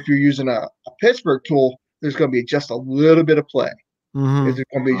 If you're using a Pittsburgh tool, there's going to be just a little bit of play. It's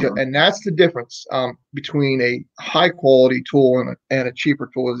going to be and that's the difference between a high quality tool and a cheaper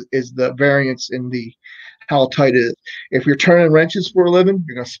tool is the variance in the how tight it is. If you're turning wrenches for a living,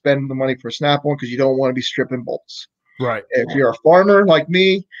 you're going to spend the money for a Snap-on because you don't want to be stripping bolts. Right. If you're a farmer like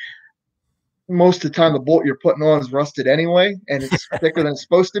me, most of the time the bolt you're putting on is rusted anyway, and it's thicker than it's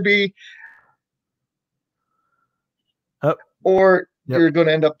supposed to be. Or you're going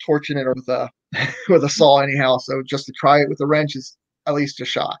to end up torching it with a saw anyhow. So just to try it with a wrench is at least a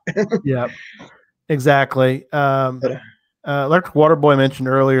shot. Yeah, exactly. Electric Water Boy mentioned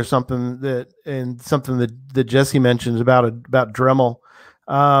earlier something that Jesse mentions about Dremel.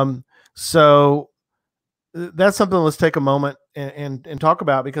 So that's something let's take a moment and talk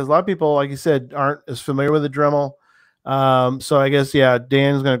about, because a lot of people, like you said, aren't as familiar with the Dremel. So I guess, yeah,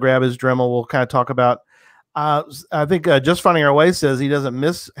 Dan's going to grab his Dremel. We'll kind of talk about, I think Just Finding Our Way says he doesn't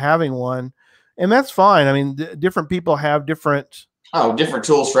miss having one, and that's fine. I mean, different people have different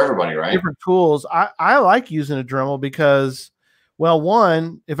tools for everybody, right? Different tools. I like using a Dremel because, well,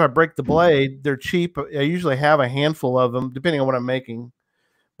 one, if I break the blade, they're cheap. I usually have a handful of them, depending on what I'm making.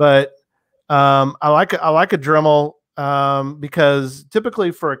 But I like a Dremel because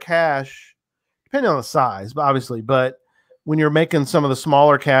typically for a cache, depending on the size, obviously, but when you're making some of the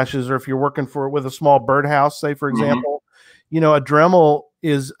smaller caches, or if you're working with a small birdhouse, say for example, a Dremel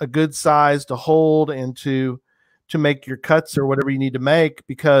is a good size to hold and to make your cuts or whatever you need to make,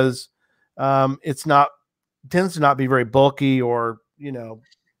 because tends to not be very bulky, or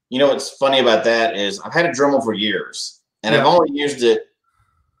what's funny about that is I've had a Dremel for years, and I've only used it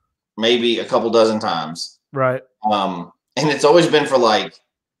maybe a couple dozen times, right? And it's always been for like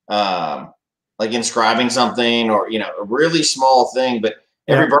inscribing something, or a really small thing. But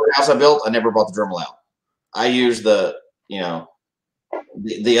every birdhouse I built, I never brought the Dremel out. I use the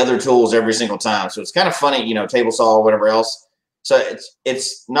other tools every single time. So it's kind of funny, table saw or whatever else. So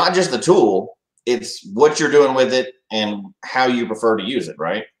it's not just the tool, it's what you're doing with it and how you prefer to use it,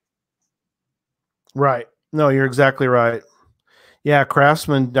 right? Right. No, you're exactly right. Yeah,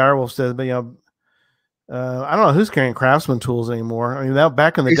 Craftsman Direwolf says, but I don't know who's carrying Craftsman tools anymore. I mean, that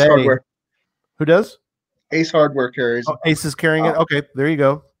back in the day. Hardware. Who does? Ace Hardware carries. Oh, Ace is carrying it. Okay, there you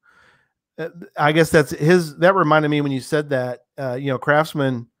go. I guess that reminded me when you said that,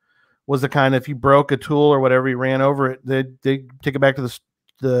 Craftsman was the kind of, if you broke a tool or whatever, you ran over it, they take it back to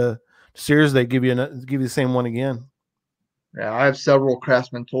the Sears, they give you the same one again. Yeah, I have several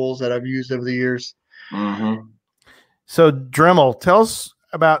Craftsman tools that I've used over the years. Mm-hmm. So Dremel, tell us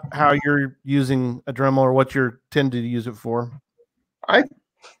about how you're using a Dremel, or what you tend to use it for. I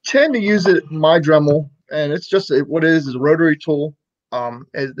tend to use my Dremel, and it's just what it is a rotary tool.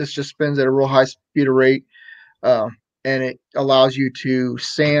 This just spins at a real high speed of rate, and it allows you to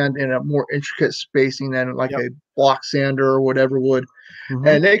sand in a more intricate spacing than like a block sander or whatever would. Mm-hmm.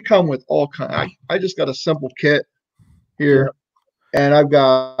 And they come with all kinds. I just got a simple kit here, and I've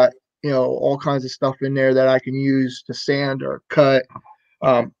got all kinds of stuff in there that I can use to sand or cut,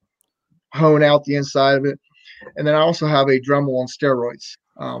 hone out the inside of it. And then I also have a Dremel on steroids.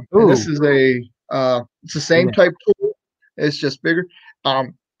 And this is it's the same type tool. It's just bigger.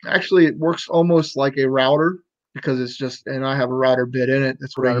 Actually, it works almost like a router, because it's just, and I have a router bit in it.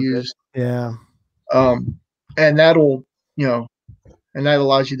 That's what I use. Yeah. And that'll, and that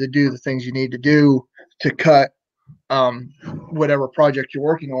allows you to do the things you need to do to cut whatever project you're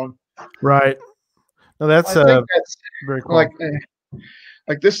working on. Right. No, that's very cool.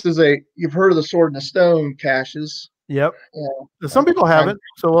 Like this is you've heard of the Sword and the Stone caches. Yep. Some people haven't,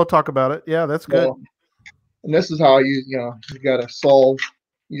 so we'll talk about it. Yeah, that's good. And this is how you got to solve.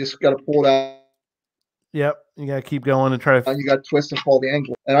 You just got to pull it out. Yep. You got to keep going and try to. And you got to twist and follow the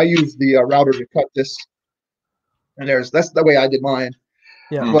angle. And I use the router to cut this. And that's the way I did mine.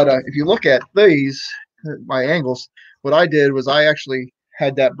 Yeah. But if you look at these, my angles, what I did was I actually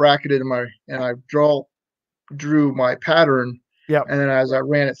had that bracketed and I drew my pattern. Yeah. And then as I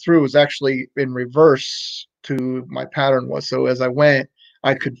ran it through, it was actually in reverse to my pattern was. So as I went,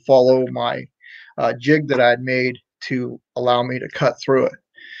 I could follow my jig that I had made to allow me to cut through it.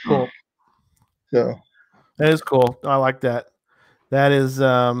 Cool. So that is cool. I like that. That is, we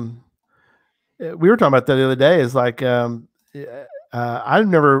were talking about that the other day. Is like, I've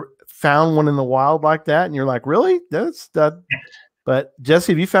never found one in the wild like that. And you're like, really? That's that. But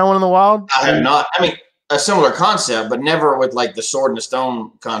Jesse, have you found one in the wild? I have not. I mean, a similar concept, but never with like the Sword and the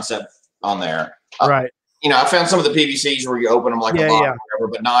Stone concept on there. Right. I found some of the PVCs where you open them like a lock or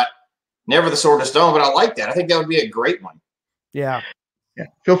whatever, but never the Sword and Stone. But I like that. I think that would be a great one. Yeah. Yeah.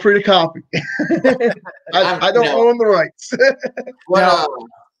 Feel free to copy. I don't own the rights. Do you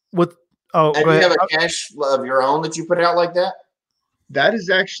have a cache of your own that you put out like that? That is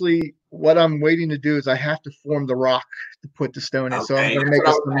actually what I'm waiting to do. Is I have to form the rock to put the stone in. Okay, so I'm going to make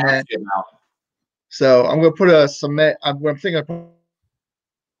a cement. So I'm going to put a cement. What I'm thinking I'm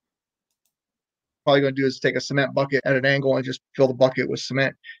probably going to do is take a cement bucket at an angle and just fill the bucket with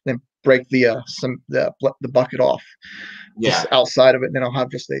cement, then break the bucket off just outside of it. And then I'll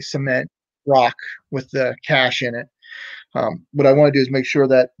have just a cement rock with the cache in it. What I want to do is make sure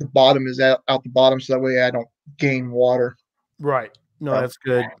that the bottom is out the bottom, so that way I don't gain water. Right. No, that's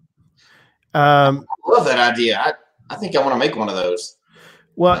good. I love that idea. I think I want to make one of those.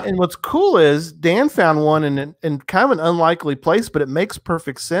 Well, and what's cool is Dan found one in kind of an unlikely place, but it makes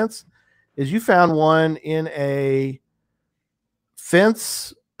perfect sense. Is you found one in a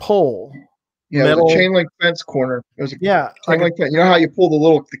fence pole. Yeah, it was a chain link fence corner. It was a chain link fence. You know how you pull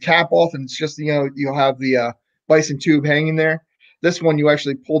the cap off and it's just, you'll have the bison tube hanging there. This one, you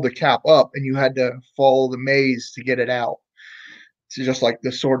actually pulled the cap up and you had to follow the maze to get it out. It's just like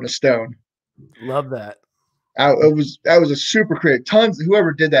the sword and the stone. Love that. That was a super creative.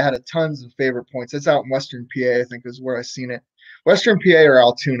 Whoever did that had tons of favorite points. It's out in Western PA, I think, is where I seen it. Western PA or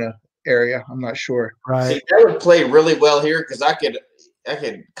Altoona area, I'm not sure. Right. See, that would play really well here because I could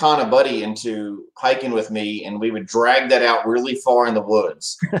con a buddy into hiking with me, and we would drag that out really far in the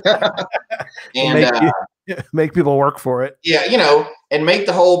woods, and make people work for it. Yeah, and make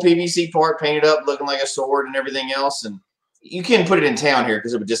the whole PVC part painted up, looking like a sword and everything else. And you can't put it in town here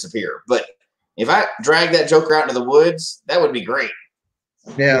because it would disappear. But if I drag that joker out into the woods, that would be great.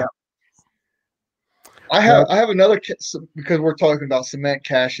 Yeah. I have another, because we're talking about cement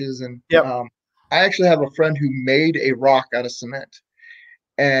caches, and I actually have a friend who made a rock out of cement,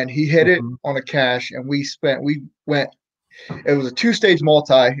 and he hit it on a cache, and we went. It was a 2-stage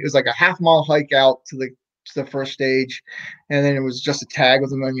multi. It was like a half-mile hike out to the first stage, and then it was just a tag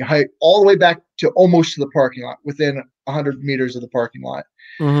with them. And you hike all the way back to almost to the parking lot, within 100 meters of the parking lot.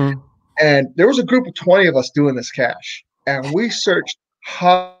 Mm-hmm. And there was a group of 20 of us doing this cache, and we searched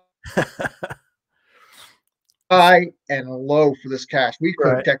high and low for this cache. We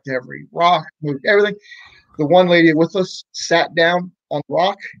protected every rock, moved everything. The one lady with us sat down on the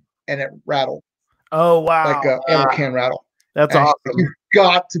rock, and it rattled. Oh wow! Like a ammo can rattle. That's awesome. You've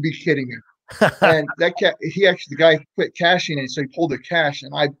got to be kidding me. And the guy quit caching, and so he pulled the cache,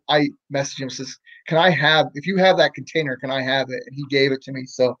 and I messaged him, says, "Can I have? If you have that container, can I have it?" And he gave it to me.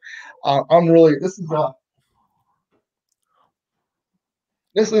 So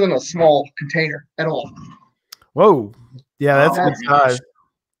this isn't a small container at all. Whoa. Yeah, that's a good size.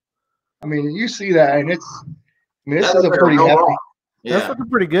 I mean, you see that, and this is a pretty hefty. Yeah. That's looking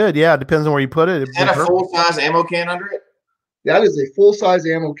pretty good. Yeah, depends on where you put it. Is that a full-size ammo can under it? That is a full-size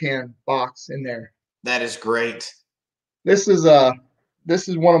ammo can box in there. That is great. This is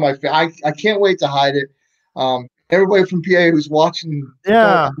one of my I can't wait to hide it. Everybody from PA who's watching,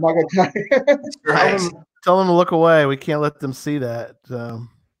 I'm not gonna tell you. Right. Tell them to look away. We can't let them see that.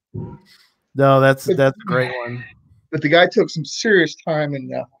 No, that's a great one. But the guy took some serious time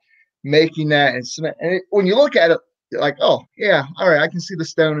in making that, and when you look at it, you're like, oh yeah, all right, I can see the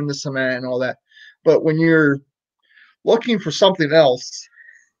stone and the cement and all that. But when you're looking for something else,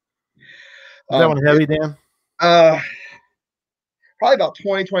 is that one heavy, Dan? Probably about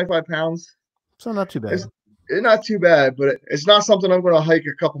 20, 25 pounds. So not too bad. It's not too bad, but it's not something I'm going to hike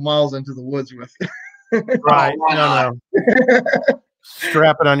a couple miles into the woods with. Right. No.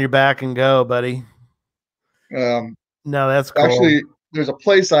 Strap it on your back and go, buddy. No, that's cool. Actually, there's a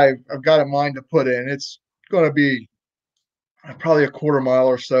place I've got in mind to put in. It's going to be probably a quarter mile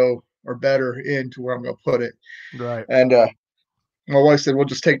or so or better into where I'm going to put it. Right. And my wife said, we'll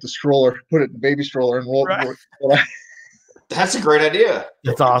just take the stroller, put it in the baby stroller, and we'll That's a great idea.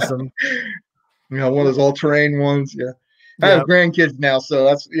 That's awesome. One of those all-terrain ones. Yeah. I have grandkids now, so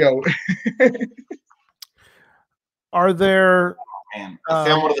that's, Are there... Oh, man, I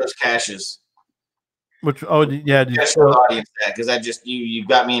found one of those caches. Which? Oh, yeah. Did you show the audience that? Because you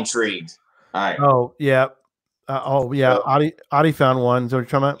got me intrigued. All right. Oh, yeah. Adi found one. Is that what you're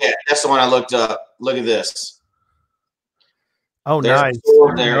talking about? Yeah, that's the one I looked up. Look at this. Oh, there's nice.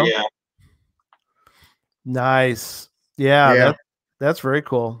 There, yeah. Nice. Yeah. That's very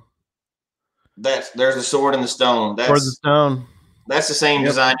cool. There's the sword and the stone. That's the stone. That's the same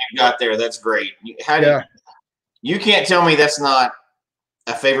design you got there. That's great. You can't tell me that's not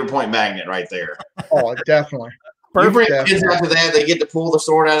a favorite point magnet right there. Oh, definitely. You bring kids after that, they get to pull the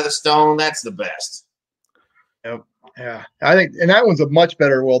sword out of the stone. That's the best. Yep. Yeah. I think, and that one's a much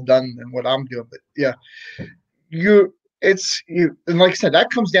better well done than what I'm doing. But yeah, and like I said,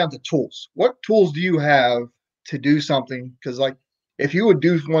 that comes down to tools. What tools do you have to do something? Because like, if you would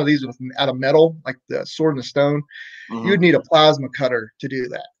do one of these out of metal, like the sword and the stone, you'd need a plasma cutter to do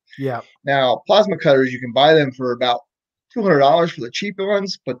that. Yeah. Now, plasma cutters, you can buy them for about $200 for the cheap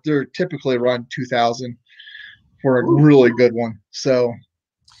ones, but they're typically around $2,000 for a really good one. So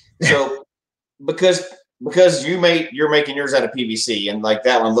because you're making yours out of PVC, and like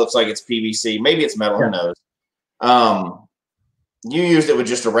that one looks like it's PVC, maybe it's metal, who knows? You used it with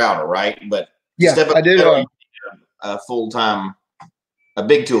just a router, right? But I did a full-time, a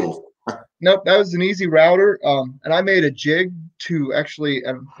big tool. Nope, that was an easy router. And I made a jig to actually,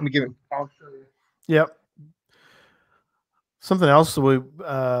 let me give it, I'll show you. Yep. Something else we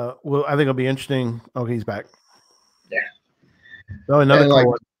will I think will be interesting. Oh, he's back. Yeah. Oh, another cool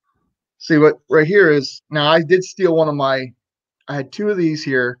one. See what right here is now. I did steal one of my. I had 2 of these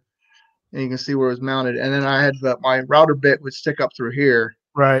here, and you can see where it was mounted. And then I had my router bit would stick up through here.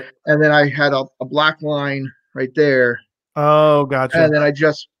 Right. And then I had a black line right there. Oh, gotcha. And then I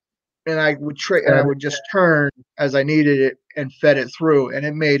would just turn as I needed it and fed it through, and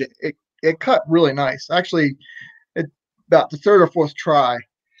it made it cut really nice. Actually, about the 3rd or 4th try,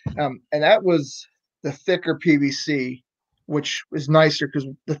 and that was the thicker PVC, which is nicer because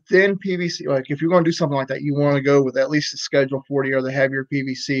the thin PVC, like if you're going to do something like that, you want to go with at least the Schedule 40 or the heavier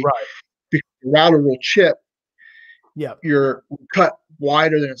PVC, right? Because the router will chip. Yeah, you're cut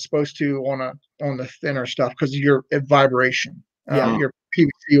wider than it's supposed to on the thinner stuff because your vibration. Yeah, your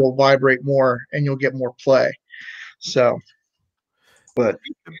PVC will vibrate more and you'll get more play. So, but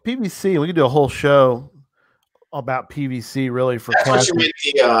PVC, we could do a whole show about PVC really for that's what you make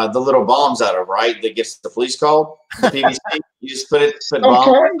the little bombs out of, right? That gets the police called. The PVC, you just put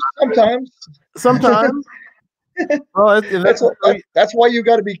sometimes. Well, that's why you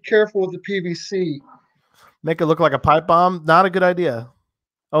got to be careful with the PVC. Make it look like a pipe bomb. Not a good idea.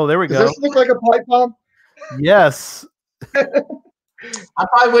 Oh, there we go. Does this look like a pipe bomb? Yes. I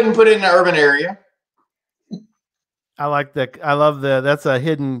probably wouldn't put it in an urban area. I like that. I love that's a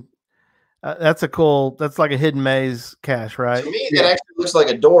hidden. That's like a hidden maze cache, right? To me, that actually looks like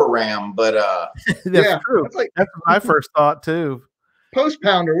a door ram, but that's true. That's my first thought too. Post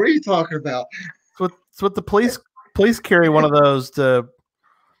pounder. What are you talking about? It's what the police carry one of those to,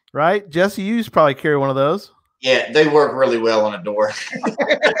 right? Jesse, you probably carry one of those. Yeah, they work really well on a door.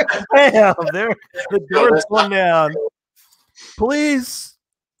 Damn, the door's going down. Police,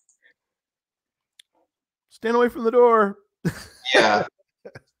 stand away from the door. Yeah.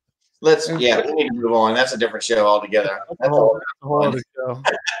 We need to move on. That's a different show altogether. That's a whole other show.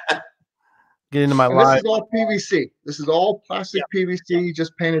 Get into my This life. is all PVC. This is all plastic PVC,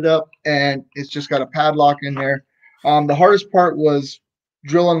 just painted up, and it's just got a padlock in there. The hardest part was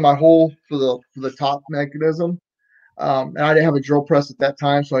drilling my hole for the top mechanism. And I didn't have a drill press at that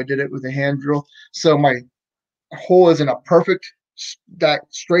time, so I did it with a hand drill. So my hole isn't a perfect that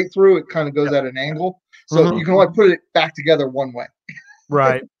straight through. It kind of goes at an angle. So you can only put it back together one way.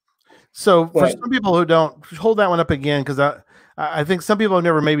 Right. So for some people who don't, hold that one up again, because I think some people have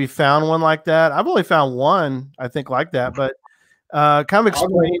never maybe found one like that. I've only found one, I think, like that. But kind of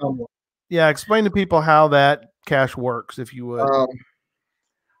explain to people how that cache works, if you would.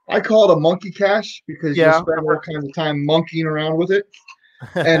 I call it a monkey cache because you spend all kinds of time monkeying around with it.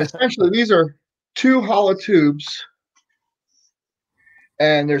 And essentially, these are 2 hollow tubes,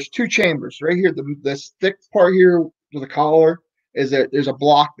 and there's 2 chambers right here. This thick part here with the collar is that there's a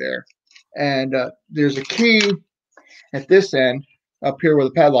block there. And there's a key at this end up here where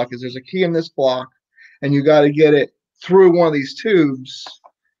the padlock is. There's a key in this block, and you got to get it through one of these tubes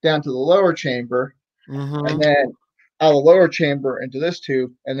down to the lower chamber, and then out of the lower chamber into this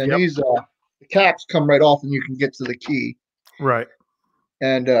tube. And then these the caps come right off, and you can get to the key. Right.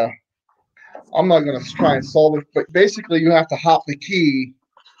 And I'm not going to try and solve it, but basically you have to hop the key.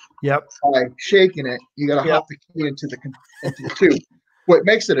 Yep. By shaking it, you got to hop the key into the tube. What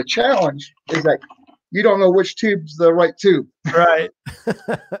makes it a challenge is that you don't know which tube's the right tube. Right.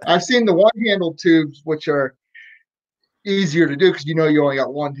 I've seen the one-handled tubes, which are easier to do because you only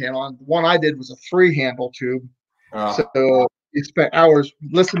got one handle on. The one I did was a 3-handle tube. So you spent hours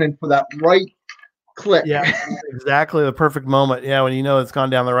listening for that right click. Yeah, exactly the perfect moment. Yeah, when it's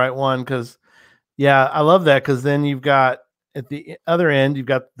gone down the right one. Because, I love that because then you've got at the other end, you've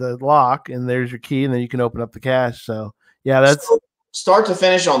got the lock, and there's your key, and then you can open up the cache. So, that's start to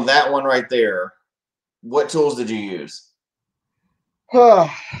finish on that one right there. What tools did you use? A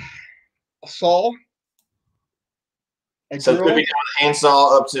saw. So it could be a hand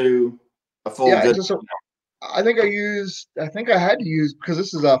saw up to a full good. I think I had to use, because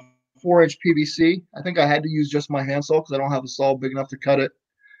this is a 4-inch PVC. I think I had to use just my hand saw because I don't have a saw big enough to cut it.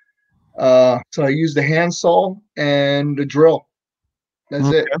 So I used the hand saw and the drill. That's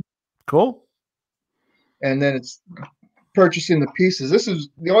it. Cool. And then it's purchasing the pieces. This is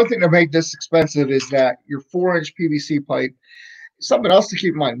the only thing that made this expensive is that your 4-inch PVC pipe. Something else to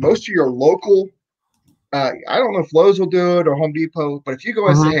keep in mind: most of your local, I don't know if Lowe's will do it or Home Depot, but if you go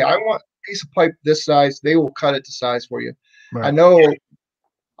and say, "Hey, I want a piece of pipe this size," they will cut it to size for you. Right. I know.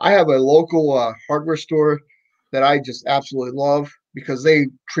 I have a local hardware store that I just absolutely love because they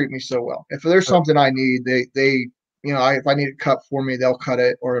treat me so well. If there's something I need, they if I need it cut for me, they'll cut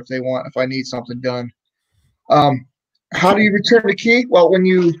it, or if I need something done. How do you return the key? Well, when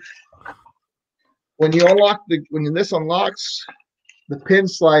when this unlocks, the pin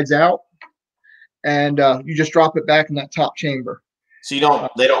slides out, and you just drop it back in that top chamber. So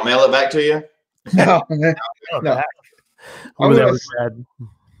they don't mail it back to you? No, no. I'm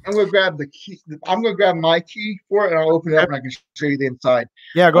gonna grab the key. I'm gonna grab my key for it, and I'll open it up, and I can show you the inside.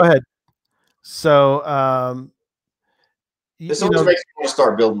 Yeah, go ahead. So, this always makes me want to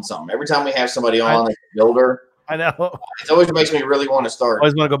start building something. Every time we have somebody on, like a builder, I know it always makes me really want to start.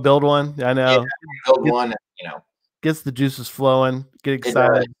 Always want to go build one. I know. Yeah, build one. Gets the juices flowing. Get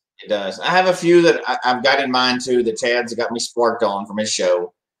excited. It does. I have a few that I've got in mind too. That Tad's got me sparked on from his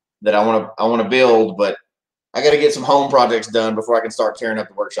show that I want to build, but I got to get some home projects done before I can start tearing up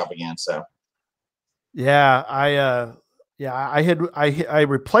the workshop again. So, yeah, I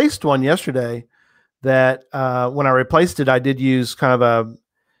replaced one yesterday. That when I replaced it, I did use kind of a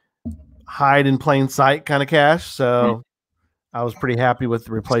hide in plain sight kind of cache. So I was pretty happy with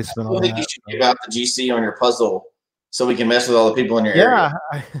the replacement. I think you should give out the GC on your puzzle so we can mess with all the people in your area.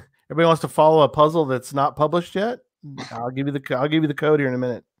 Everybody wants to follow a puzzle that's not published yet. I'll give you the code here in a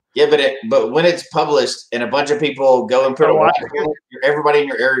minute. Yeah, but when it's published and a bunch of people go and put a watch, everybody in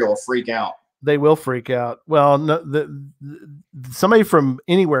your area will freak out. They will freak out. Well, somebody from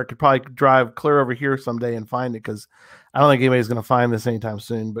anywhere could probably drive clear over here someday and find it, because I don't think anybody's going to find this anytime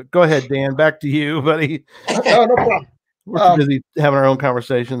soon. But go ahead, Dan. Back to you, buddy. No problem. We're too busy having our own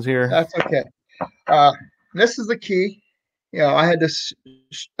conversations here. That's okay. This is the key. I had to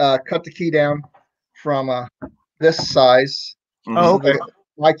cut the key down from this size. Oh, okay.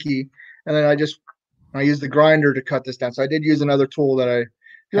 My key, and then I used the grinder to cut this down. So I did use another tool that I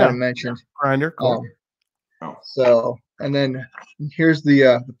haven't mentioned. Grinder, cool. So, and then here's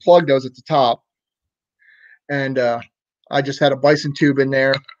the plug that was at the top, and I just had a bison tube in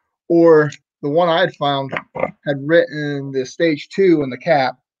there, or the one I had found had written the stage 2 in the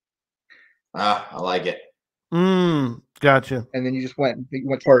cap. I like it. Gotcha. And then you went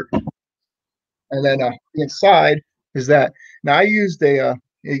part, and then the inside is that. Now I used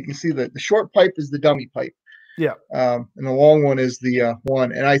you can see the short pipe is the dummy pipe. Yeah. And the long one is the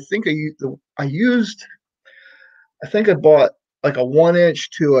one. And I think I bought like a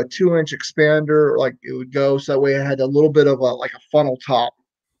 1-inch to a 2-inch expander, like it would go. So that way I had a little bit of a funnel top.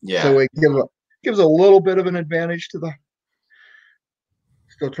 Yeah. So it gives a little bit of an advantage to the.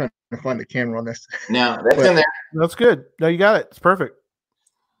 Still trying to find the camera on this. No, that's in there. That's good. No, you got it. It's perfect.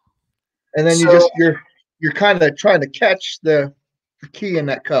 And then you're kind of trying to catch the key in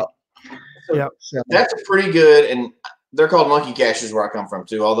that cup. Yeah, so that's pretty good, and they're called monkey caches where I come from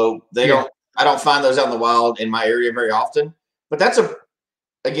too. Although I don't find those out in the wild in my area very often. But that's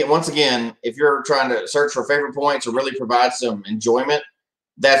once again, if you're trying to search for favorite points or really provide some enjoyment,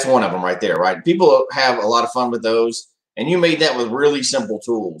 that's one of them right there. Right? People have a lot of fun with those, and you made that with really simple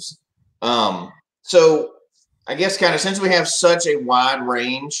tools. So I guess kind of since we have such a wide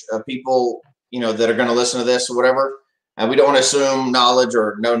range of people, that are going to listen to this or whatever. And we don't want to assume knowledge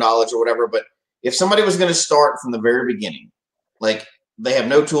or no knowledge or whatever. But if somebody was going to start from the very beginning, like they have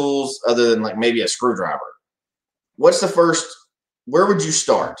no tools other than like maybe a screwdriver, what's the first, where would you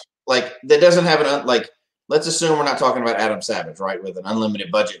start? Like that doesn't have let's assume we're not talking about Adam Savage, right? With an unlimited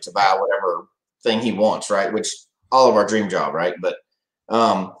budget to buy whatever thing he wants, right? Which all of our dream job, right? But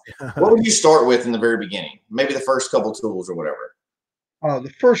what would you start with in the very beginning? Maybe the first couple tools or whatever.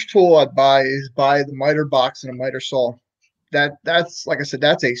 The first tool I'd buy the miter box and a miter saw. That's like I said,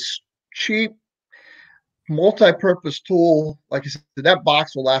 that's a cheap, multi-purpose tool. Like I said, that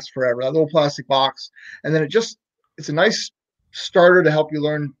box will last forever. That little plastic box, and then it's a nice starter to help you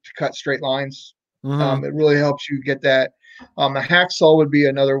learn to cut straight lines. It really helps you get that. A hacksaw would be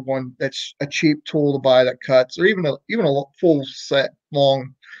another one that's a cheap tool to buy that cuts, or even a full set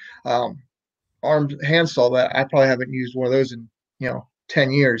long armed handsaw that I probably haven't used one of those in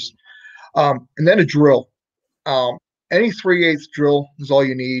 10 years. And then a drill. Any 3/8 drill is all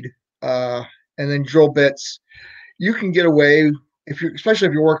you need. And then drill bits. You can get away especially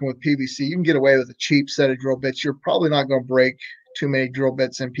if you're working with PVC, you can get away with a cheap set of drill bits. You're probably not going to break too many drill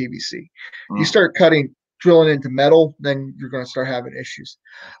bits in PVC. You start drilling into metal, then you're going to start having issues.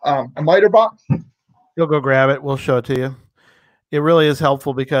 A miter box. You'll go grab it. We'll show it to you. It really is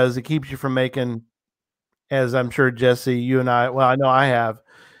helpful because it keeps you from making, as I'm sure Jesse, you and I, well, I know I have.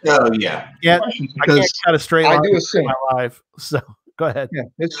 Oh yeah. I can't cut a straight line in my life. So go ahead. Yeah,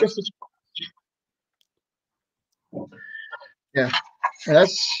 it's just and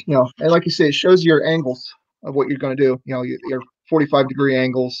that's and like you say, it shows your angles of what you're going to do. Your 45-degree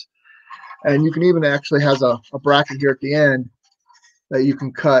angles, and you can even actually has a bracket here at the end that you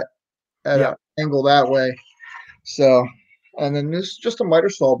can cut at an angle that way. So, and then this is just a miter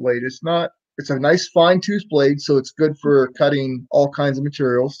saw blade. It's It's a nice fine tooth blade, so it's good for cutting all kinds of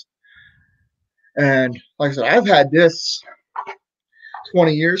materials. And like I said, I've had this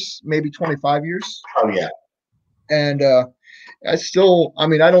 20 years, maybe 25 years. Oh yeah. And I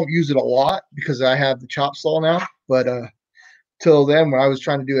mean, I don't use it a lot because I have the chop saw now, but till then, when I was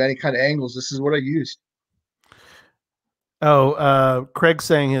trying to do any kind of angles, this is what I used. Oh, Craig's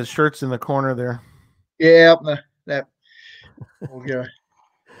saying his shirt's in the corner there. Yeah, that. We'll get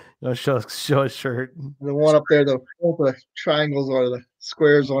No, show his shirt. the one up there, the triangles or the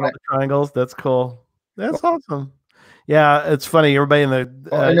squares on it. Triangles. That's cool. That's awesome. Yeah, it's funny. Everybody in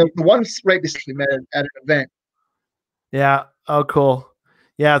the I know the one right recently met at an event. Yeah. Oh, cool.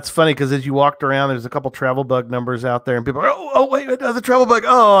 Yeah, it's funny because as you walked around, there's a couple travel bug numbers out there, and people are, oh wait, another travel bug.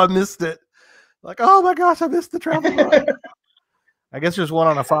 Oh, I missed it. Like, oh my gosh, I missed the travel bug. I guess there's one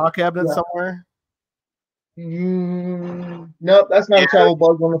on a file cabinet somewhere. Nope, that's not a travel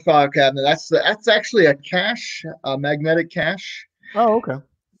bug on the file cabinet. That's actually a cache, a magnetic cache. Oh, okay.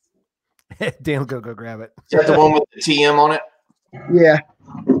 Dan, go grab it. Is that the one with the TM on it? Yeah.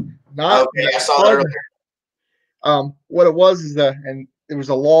 Okay, I saw that earlier. What it was is and it was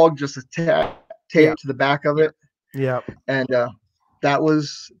a log just taped to the back of it. Yeah. And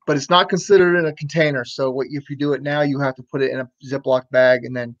but it's not considered in a container. So if you do it now, you have to put it in a Ziploc bag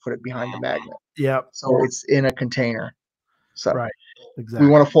and then put it behind the magnet. Yeah. So it's in a container. So right. Exactly.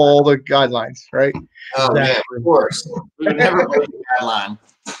 We want to follow the guidelines, right? Oh yeah, of course. We would never break the guideline.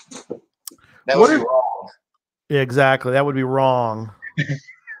 That would be wrong. Yeah, exactly. That would be wrong.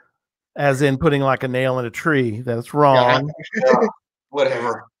 As in putting like a nail in a tree. That's wrong. Yeah,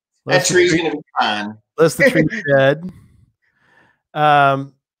 whatever. That tree's gonna be fine. Unless the tree's dead.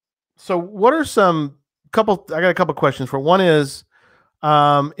 So what are I got a couple questions for. One is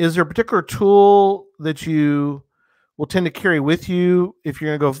there a particular tool that you will tend to carry with you if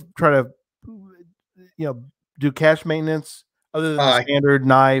you're going to go try to, do cache maintenance other than the standard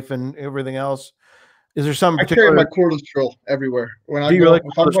knife and everything else? Is there some particular? I carry my cordless drill everywhere.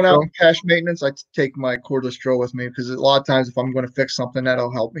 If I'm going out on cache maintenance, I take my cordless drill with me because a lot of times if I'm going to fix something,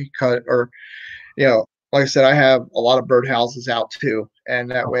 that'll help me cut or, like I said, I have a lot of birdhouses out too, and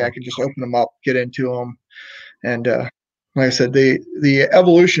that way I can just open them up, get into them, and like I said, the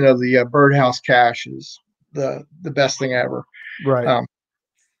evolution of the birdhouse cache is the best thing ever. Right.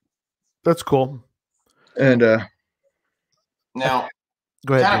 That's cool. And now,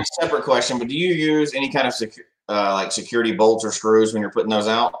 go ahead. Kind of a separate question, but do you use any kind of like security bolts or screws when you're putting those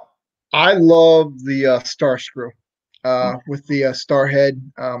out? I love the star screw with the star head.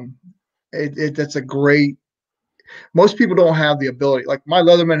 That's a great. Most people don't have the ability. Like my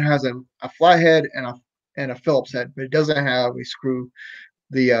Leatherman has a flathead and a Phillips head, but it doesn't have a screw,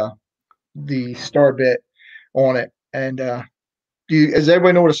 the star bit on it. And does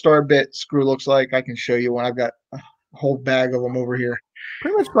everybody know what a star bit screw looks like? I can show you one. I've got a whole bag of them over here.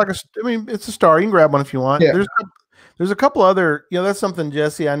 Pretty much like it's a star. You can grab one if you want. Yeah. There's a couple other. That's something,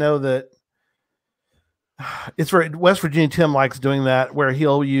 Jesse. I know that. It's for West Virginia. Tim likes doing that, where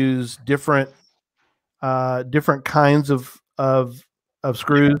he'll use different kinds of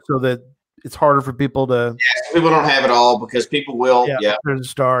screws, so that it's harder for people to. Yeah, people don't have it all because people will. Yeah, there's a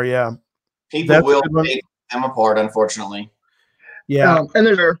star. Yeah, people will take them apart, unfortunately. Yeah, and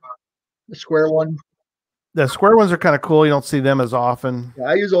there's the square one. The square ones are kind of cool. You don't see them as often. Yeah,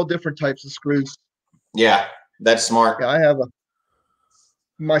 I use all different types of screws. Yeah, that's smart. Yeah, I have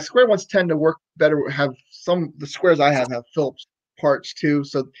my square ones tend to work better. The squares I have Phillips parts too,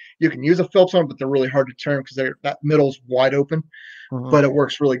 so you can use a Phillips one, but they're really hard to turn because that middle's wide open. But it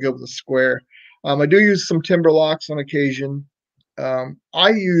works really good with a square. I do use some timber locks on occasion. I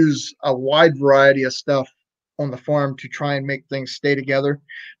use a wide variety of stuff on the farm to try and make things stay together.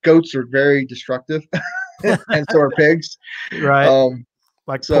 Goats are very destructive, and so are pigs. Right.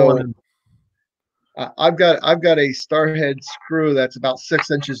 I've got a starhead screw that's about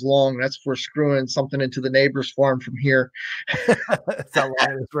 6 inches long. That's for screwing something into the neighbor's farm from here. That's how long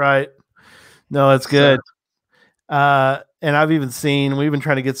it is, right? No, that's good. And I've even seen, we've been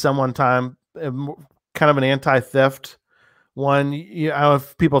trying to get someone time, kind of an anti-theft one. I don't know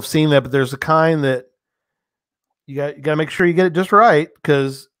if people have seen that, but there's a kind that you got to make sure you get it just right,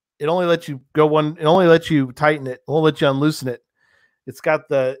 because it only lets you it only lets you tighten it, it won't let you unloosen it. It's got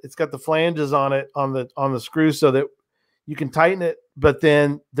the flanges on it on the screw so that you can tighten it, but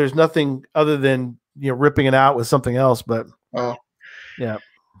then there's nothing other than ripping it out with something else. But yeah,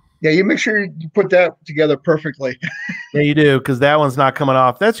 you make sure you put that together perfectly. Yeah, you do, because that one's not coming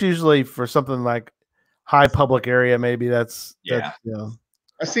off. That's usually for something like high public area. Maybe that's I've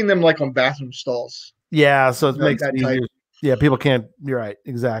seen them like on bathroom stalls. Yeah, so it makes it easier. Yeah, people can't. You're right,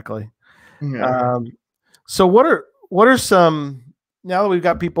 exactly. Yeah. So what are some, now that we've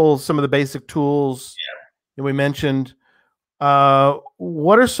got people some of the basic tools that we mentioned,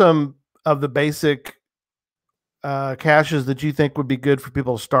 what are some of the basic caches that you think would be good for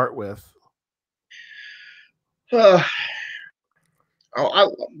people to start with? I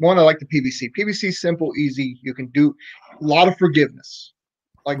like the PVC. PVC is simple, easy. You can do a lot of forgiveness.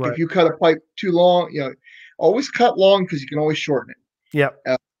 Like if you cut a pipe too long, always cut long because you can always shorten it. Yep.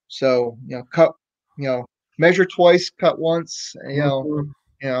 So cut, measure twice, cut once.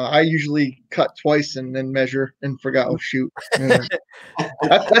 I usually cut twice and then measure and forgot. Oh shoot!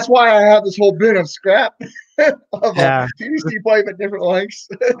 That's why I have this whole bin of scrap of PVC pipe at different lengths.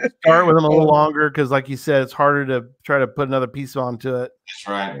 Start with them a little longer because, like you said, it's harder to try to put another piece onto it. That's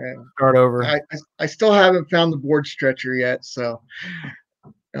right. Start over. I still haven't found the board stretcher yet, so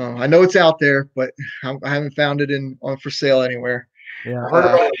I know it's out there, but I haven't found it on for sale anywhere. Yeah, I heard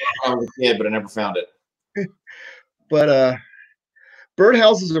about it when I was a kid, but I never found it. But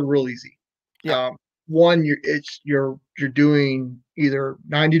birdhouses are real easy. Yeah. One, you're doing either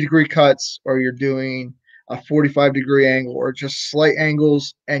 90-degree cuts or you're doing a 45-degree angle or just slight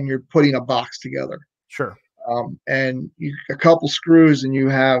angles, and you're putting a box together. Sure. And a couple screws, and you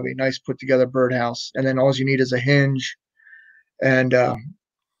have a nice put together birdhouse. And then all you need is a hinge, and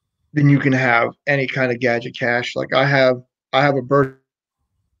then you can have any kind of gadget cache. Like I have a birdhouse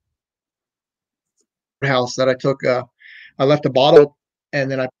that I took. I left the bottle, and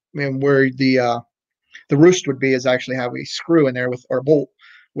then where the roost would be is actually have a screw in there or a bolt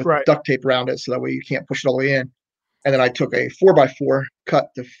with duct tape around it, so that way you can't push it all the way in. And then I took a 4x4 cut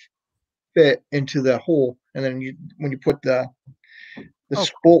to fit into the hole, and then when you put the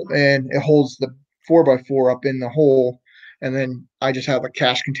bolt in, it holds the 4x4 up in the hole, and then I just have a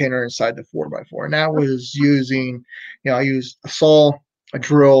cache container inside the 4x4. And that was using, I used a saw, a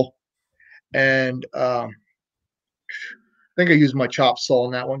drill, and I think I used my chop saw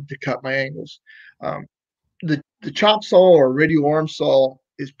in that one to cut my angles. The chop saw or radial arm saw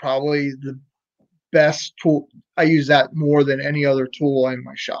is probably the best tool. I use that more than any other tool in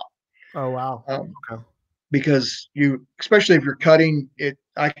my shop. Oh, wow. Okay. Because especially if you're cutting it,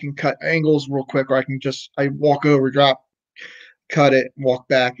 I can cut angles real quick, or I walk over, drop, cut it, walk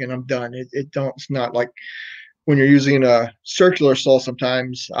back, and I'm done. It's not like when you're using a circular saw.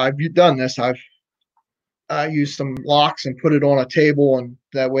 Sometimes I've done this. I use some locks and put it on a table, and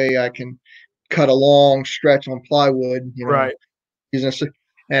that way I can cut a long stretch on plywood, right.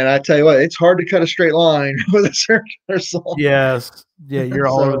 And I tell you what, it's hard to cut a straight line with a circular saw. Yes. Yeah. You're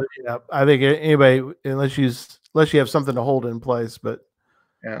all over. Yeah. I think anybody, unless you have something to hold it in place, but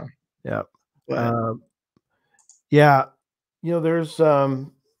yeah. Yeah. Yeah. There's,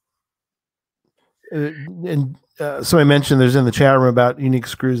 and somebody mentioned there's in the chat room about unique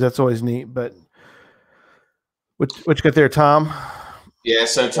screws. That's always neat, but what you got there, Tom? Yeah,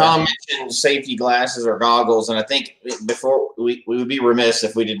 so Tom mentioned safety glasses or goggles, and I think before we would be remiss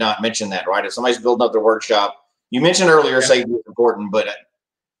if we did not mention that, right? If somebody's building up their workshop, you mentioned earlier safety is important, but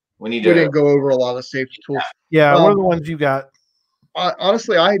we didn't go over a lot of safety tools. Yeah, what are the ones you got?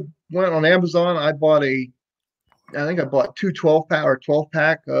 Honestly, I went on Amazon. I think I bought 2 12-pack or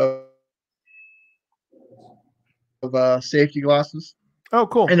 12-pack of safety glasses. Oh,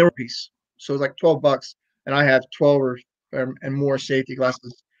 cool. And they were a piece, so it's like $12, and I have 12 and more safety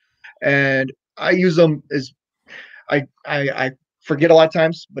glasses, and I use them as I forget a lot of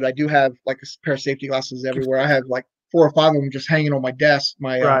times, but I do have like a pair of safety glasses everywhere. I have like 4 or 5 of them just hanging on my desk,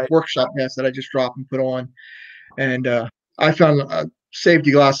 my workshop desk that I just drop and put on. And I found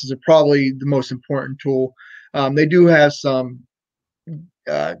safety glasses are probably the most important tool. They do have some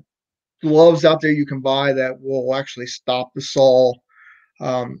gloves out there you can buy that will actually stop the saw.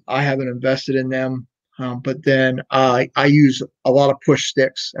 I haven't invested in them. But then I use a lot of push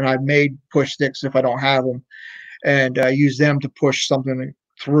sticks, and I've made push sticks if I don't have them, and I use them to push something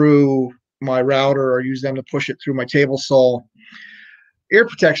through my router, or use them to push it through my table saw. Ear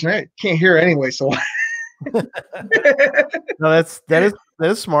protection, I can't hear anyway, so. No, that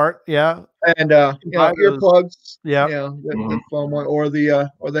is smart, yeah. And earplugs, yeah, the foam one, or the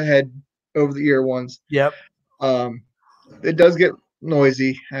head over the ear ones. Yep. It does get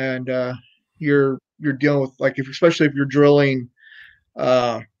noisy, and you're dealing with, like, especially if you're drilling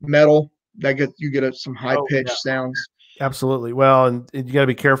metal, you get some high pitched sounds. Absolutely. Well, and you got to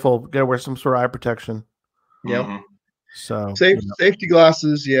be careful. Got to wear some sort of eye protection. Yep. Mm-hmm. So safety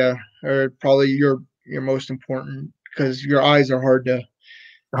glasses, are probably your most important, because your eyes are hard to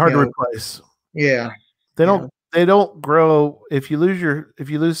replace. Yeah. They don't grow. If you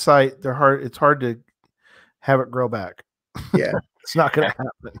lose sight, it's hard to have it grow back. Yeah. It's not going to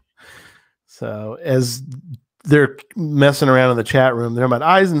happen. So as they're messing around in the chat room, they're about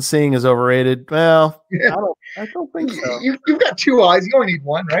eyes and seeing is overrated. Well, Yeah. I don't think so. You've got two eyes. You only need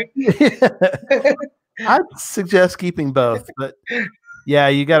one, right? I'd suggest keeping both, but yeah,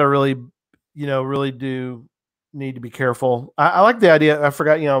 you got to really, really do need to be careful. I like the idea. I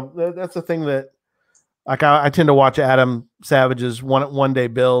forgot, that's the thing that like I tend to watch Adam Savage's one day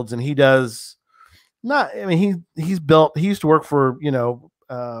builds, and he does not. I mean, he's built. He used to work for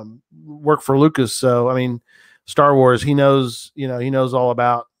work for Lucas. So I mean, Star Wars. He knows all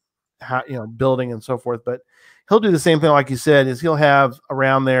about how building and so forth. But he'll do the same thing, like you said. Is he'll have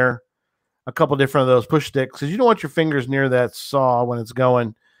around there a couple different of those push sticks because you don't want your fingers near that saw when it's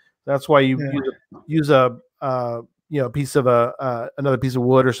going. That's why you use a piece of another piece of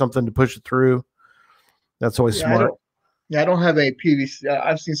wood or something to push it through. That's always smart. I don't have a PVC.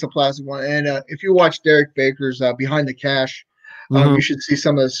 I've seen some plastic one, and if you watch Derek Baker's Behind the Cache, you should see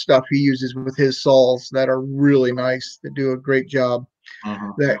some of the stuff he uses with his saws that are really nice. That do a great job.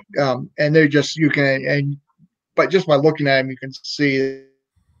 That and they're just but just by looking at them, you can see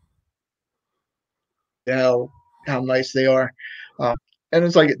how nice they are. And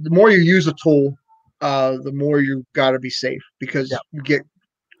it's like the more you use a tool, the more you got to be safe because you get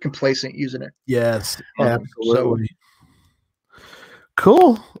complacent using it. Yes, absolutely.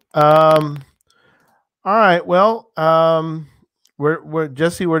 Cool. All right. Well, where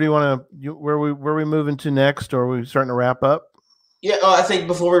Jesse, where do you want to? Where we moving to next, or are we starting to wrap up? Yeah, I think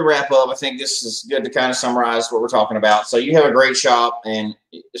before we wrap up, I think this is good to kind of summarize what we're talking about. So you have a great shop, and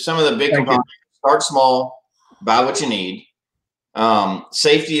some of the big components. Start small, buy what you need.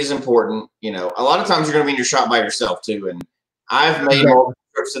 Safety is important. A lot of times you're going to be in your shop by yourself too, and I've made multiple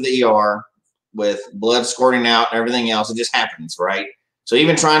trips to the ER with blood squirting out and everything else. It just happens, right? So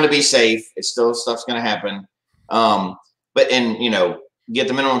even trying to be safe, it's still stuff's going to happen. But get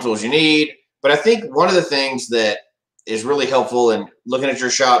the minimum tools you need. But I think one of the things that is really helpful in looking at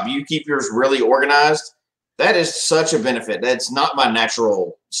your shop, you keep yours really organized. That is such a benefit. That's not my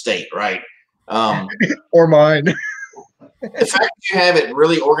natural state, right? Or mine. The fact that you have it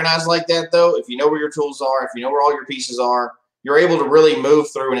really organized like that, though, if you know where your tools are, if you know where all your pieces are, you're able to really move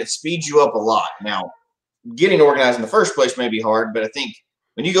through, and it speeds you up a lot. Now, getting organized in the first place may be hard, but I think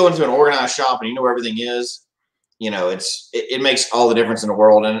when you go into an organized shop and you know where everything is, it makes all the difference in the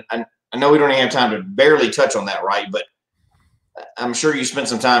world. And I know we don't even have time to barely touch on that, right? But I'm sure you spent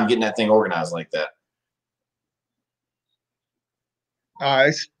some time getting that thing organized like that.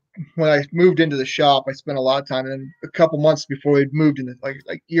 When I moved into the shop, I spent a lot of time, and then a couple months before we moved in, like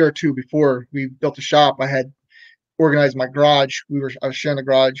a year or two before we built the shop, I had organized my garage. I was sharing the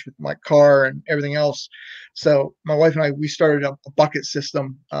garage with my car and everything else. So my wife and I, we started a bucket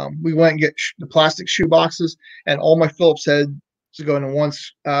system. We went and get the plastic shoe boxes, and all my Phillips heads to go into one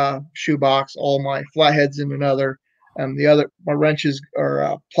shoe box, all my flatheads in another, and my wrenches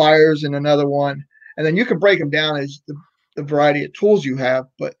or pliers in another one. And then you can break them down as the variety of tools you have,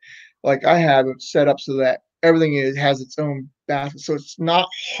 but like I have it set up so that everything has its own basket, so it's not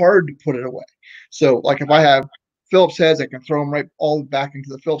hard to put it away. So like if I have Phillips heads, I can throw them right all back into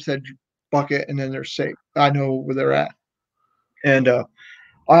the Phillips head bucket, and then they're safe. I know where they're at. And I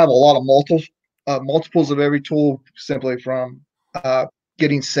have a lot of multiples of every tool, simply from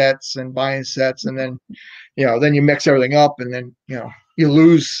getting sets and buying sets, and then then you mix everything up, and then you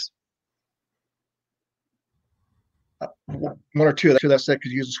lose one or two of that set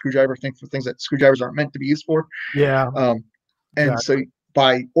because you use a screwdriver for things that screwdrivers aren't meant to be used for. Yeah. And so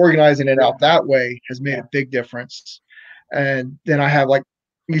by organizing it out that way has made a big difference. And then I have, like,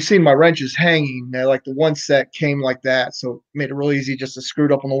 you've seen my wrenches hanging. Like the one set came like that, so it made it really easy just to screw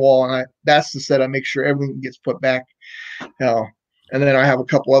it up on the wall. And that's the set I make sure everything gets put back. And then I have a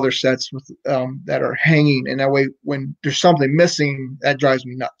couple other sets with that are hanging, and that way when there's something missing, that drives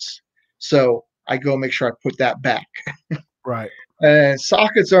me nuts. So I go make sure I put that back. Right. And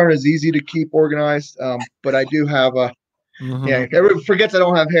sockets aren't as easy to keep organized, but I do have a everyone forgets I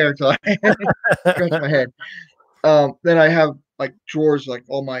don't have hair until I scratch my head. Then I have like drawers, like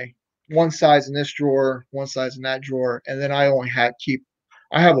all my one size in this drawer, one size in that drawer, and then I only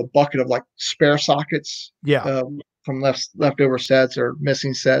I have a bucket of like spare sockets. Yeah. From leftover sets or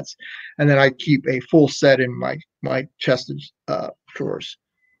missing sets, and then I keep a full set in my chest of drawers.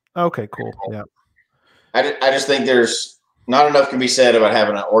 Okay, cool. Yeah. I just think there's not enough can be said about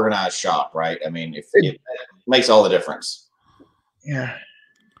having an organized shop, right? I mean, it makes all the difference. Yeah.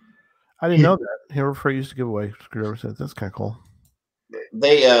 I didn't know that. Haverford used to give away screwdriver sets. That's kind of cool.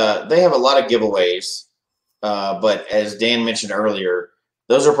 They have a lot of giveaways, but as Dan mentioned earlier,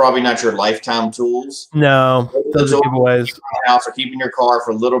 those are probably not your lifetime tools. No, those are giveaways. House or keeping your car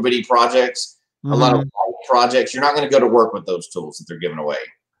for little bitty projects, a lot of projects. You're not going to go to work with those tools that they're giving away.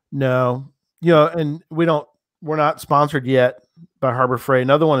 No, and we're not sponsored yet by Harbor Freight.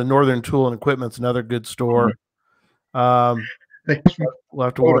 Another one, Northern Tool and Equipment's another good store. We'll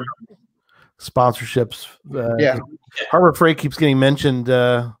have to work sponsorships. Harbor Freight keeps getting mentioned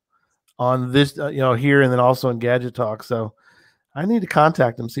on this, here and then also in Gadget Talk. So I need to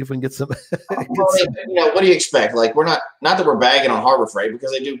contact them, see if we can get some. What do you expect? Like, we're not that we're bagging on Harbor Freight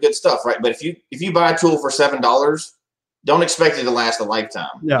because they do good stuff, right? But if you buy a tool for $7, don't expect it to last a lifetime.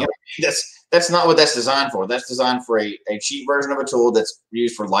 Yeah. That's not what that's designed for. That's designed for a cheap version of a tool that's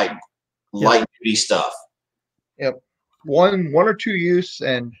used for light duty stuff. Yep. One or two use,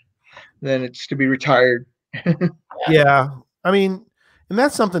 and then it's to be retired. Yeah. I mean, and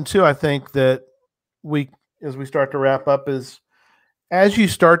that's something too, I think that as we start to wrap up, is as you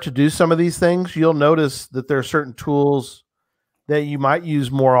start to do some of these things, you'll notice that there are certain tools that you might use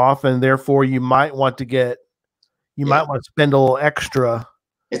more often. Therefore, you might want to might want to spend a little extra.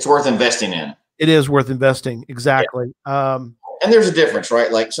 It's worth investing in. It is worth investing. Exactly. Yeah. And there's a difference,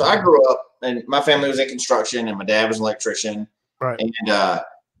 right? Like, so I grew up and my family was in construction and my dad was an electrician. Right. And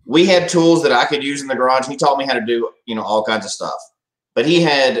we had tools that I could use in the garage. He taught me how to do, all kinds of stuff. But he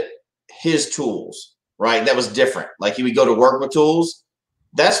had his tools, right? That was different. Like, he would go to work with tools.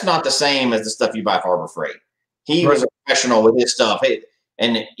 That's not the same as the stuff you buy at Harbor Freight. He was a professional with his stuff.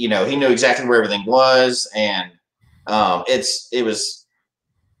 And he knew exactly where everything was. And everything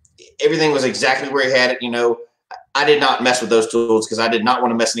was exactly where he had it. I did not mess with those tools because I did not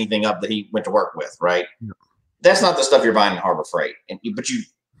want to mess anything up that he went to work with, right? Yeah. That's not the stuff you're buying in Harbor Freight. But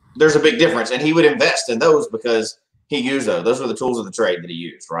there's a big difference. And he would invest in those because he used those. Those were the tools of the trade that he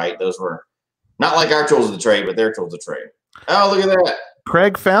used, right? Those were not like our tools of the trade, but their tools of trade. Oh, look at that.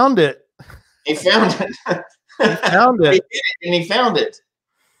 Craig found it. He found it. He found it. He found it.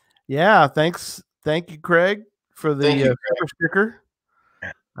 Yeah. Thanks. Thank you, Craig, for the sticker.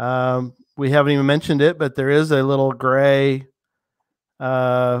 We haven't even mentioned it, but there is a little gray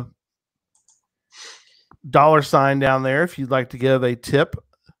 $sign down there if you'd like to give a tip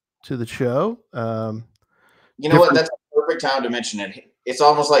to the show. You know what? That's a perfect time to mention it. It's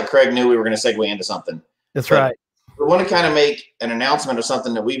almost like Craig knew we were going to segue into something. That's right. We want to kind of make an announcement of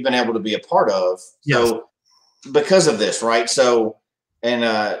something that we've been able to be a part of. Yes. So because of this, right? So, and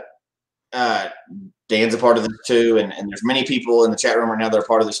Dan's a part of this too, and there's many people in the chat room right now that are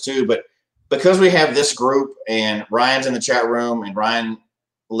part of this too. But because we have this group and Ryan's in the chat room and Ryan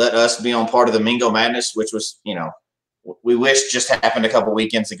let us be on part of the Mingo Madness, which was, we wish just happened a couple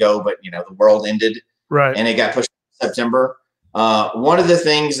weekends ago, but the world ended. Right. And it got pushed to September. One of the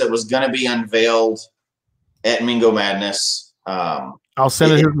things that was going to be unveiled at Mingo Madness, I'll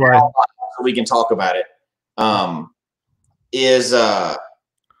send it his way so we can talk about it, is a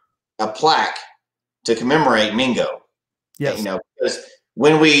plaque to commemorate Mingo. Yes. Because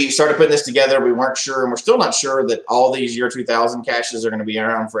when we started putting this together, we weren't sure, and we're still not sure that all these year 2000 caches are going to be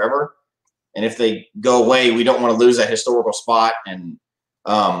around forever. And if they go away, we don't want to lose that historical spot. And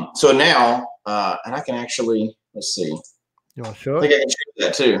so now, and I can actually, let's see. You want to show it? I think I can show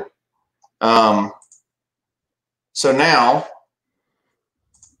that too. So now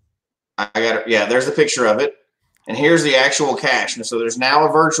I got it. Yeah, there's the picture of it. And here's the actual cache. And so there's now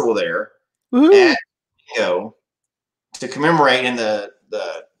a virtual there at Mingo to commemorate, and the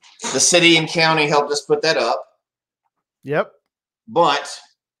city and county helped us put that up. Yep. But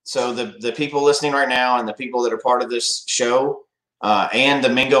so the people listening right now and the people that are part of this show and the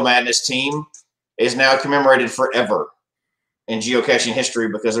Mingo Madness team is now commemorated forever in geocaching history,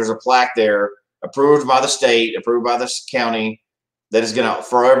 because there's a plaque there approved by the state, approved by the county, that is going to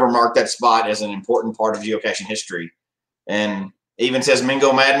forever mark that spot as an important part of geocaching history. And even says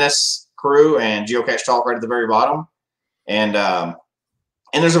Mingo Madness crew and Geocache Talk right at the very bottom. And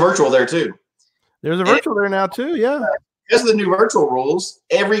there's a virtual there too. There's a virtual there now too. Yeah. Because of the new virtual rules,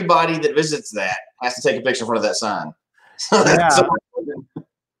 everybody that visits that has to take a picture in front of that sign. So that's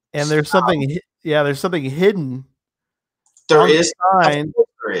and there's something. There's something hidden. There is.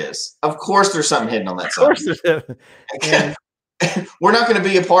 There is. Of course, there's something hidden on that sign. Of course, there's. We're not going to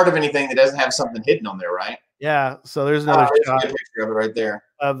be a part of anything that doesn't have something hidden on there, right? Yeah. So there's another shot picture of it right there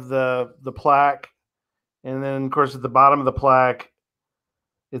of the plaque, and then of course at the bottom of the plaque,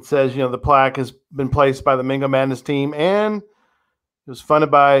 it says, the plaque has been placed by the Mingo Madness team, and it was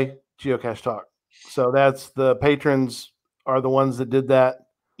funded by Geocache Talk. So that's the patrons are the ones that did that.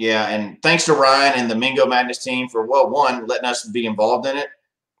 Yeah, and thanks to Ryan and the Mingo Madness team for one, letting us be involved in it.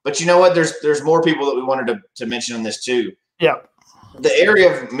 But you know what? There's more people that we wanted to mention in this too. Yeah. the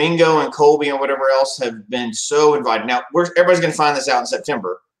area of Mingo and Colby and whatever else have been so invited. Now everybody's going to find this out in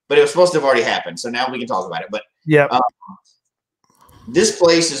September, but it was supposed to have already happened. So now we can talk about it. But yeah, this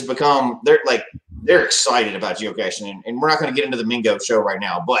place has become, they're excited about geocaching, and we're not going to get into the Mingo show right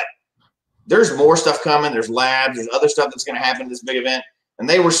now, but there's more stuff coming. There's labs, there's other stuff that's going to happen at this big event. And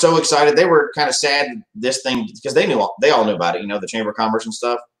they were so excited. They were kind of sad this thing, because they all knew about it, the Chamber of Commerce and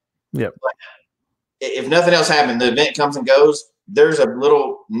stuff. Yeah. But if nothing else happened, the event comes and goes, there's a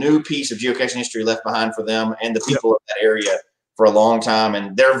little new piece of geocaching history left behind for them and the people of that area for a long time.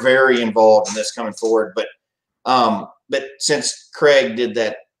 And they're very involved in this coming forward. But since Craig did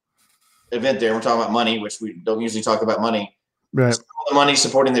that event there, we're talking about money, which we don't usually talk about money. Right. Some of the money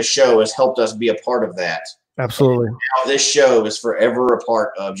supporting this show has helped us be a part of that. Absolutely. And now this show is forever a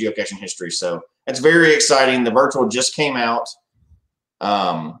part of geocaching history. So it's very exciting. The virtual just came out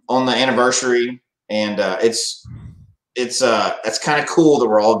on the anniversary, and it's kind of cool that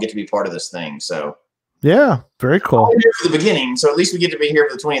we're all get to be part of this thing. So yeah, very cool. We're here for the beginning, so at least we get to be here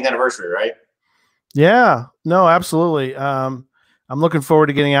for the 20th anniversary, right? Yeah, no, absolutely. I'm looking forward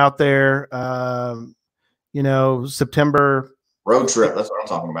to getting out there. September road trip. That's what I'm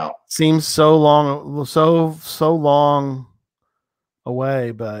talking about. Seems so long, so long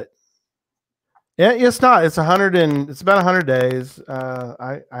away, but yeah, it's not. It's it's about 100 days.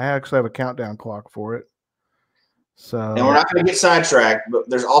 I actually have a countdown clock for it. So, and we're not going to get sidetracked, but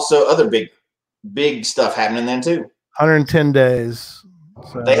there's also other big stuff happening then too. 110 days.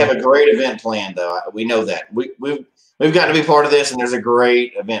 So. They have a great event planned, though. We know that. We've got to be part of this, and there's a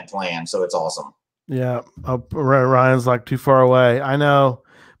great event plan, so it's awesome. Yeah. Oh, Ryan's like too far away. I know.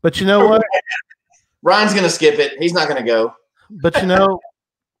 But you know what? Ryan's going to skip it. He's not going to go. But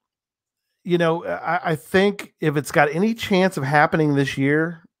I think if it's got any chance of happening this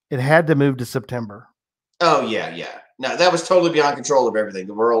year, it had to move to September. Oh, yeah. No, that was totally beyond control of everything.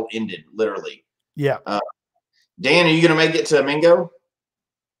 The world ended, literally. Yeah. Dan, are you going to make it to Mingo?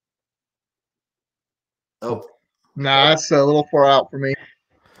 Oh. Nah, that's a little far out for me. A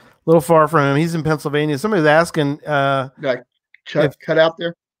little far from him. He's in Pennsylvania. Somebody's asking. Cut out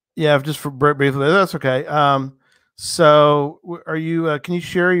there? Yeah, just for briefly. That's okay. So are you? Can you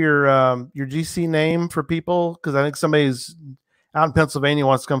share your GC name for people? Because I think somebody's out in Pennsylvania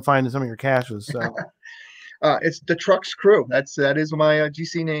wants to come find some of your caches. So it's the Trucks Crew. That is my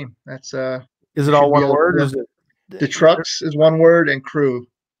GC name. That's Is it all one word? Or is it the Trucks is one word and Crew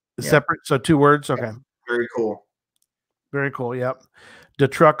separate? So 2 words. Okay. Yeah. Very cool. Very cool. Yep. The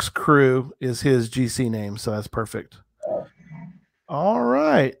Trucks Crew is his GC name, so that's perfect. All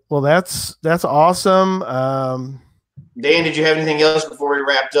right. Well, that's awesome. Dan, did you have anything else before we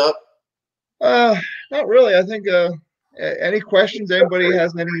wrapped up? Not really. I think any questions, anybody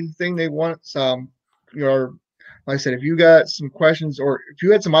has anything they want, like I said, if you got some questions or if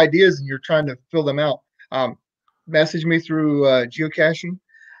you had some ideas and you're trying to fill them out, message me through Geocaching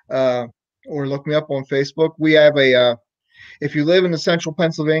or look me up on Facebook. We have if you live in the central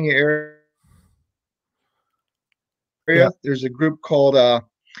Pennsylvania area, there's a group called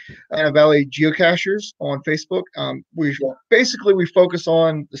Anna Valley Geocachers on Facebook. We focus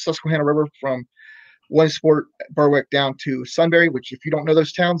on the Susquehanna River from Williamsport, Berwick down to Sunbury, which if you don't know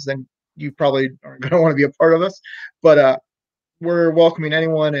those towns, then you probably aren't going to want to be a part of us. But we're welcoming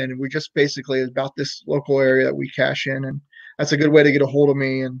anyone, and we just basically is about this local area that we cache in, and that's a good way to get a hold of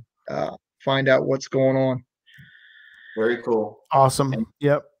me and find out what's going on. Very cool. Awesome. And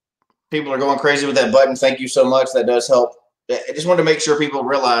yep. People are going crazy with that button. Thank you so much. That does help. I just wanted to make sure people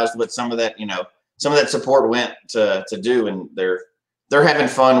realized what some of that support went to do, and they're having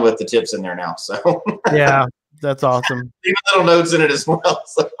fun with the tips in there now. So yeah, that's awesome. Even little notes in it as well.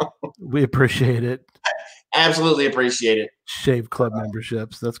 So. We appreciate it. Absolutely appreciate it. Shave Club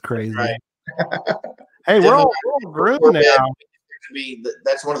memberships. That's crazy. Right. Hey, we're all groomed now.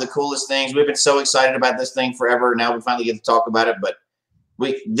 That's one of the coolest things. We've been so excited about this thing forever. Now we finally get to talk about it. But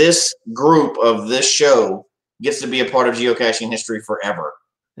this group of this show gets to be a part of geocaching history forever.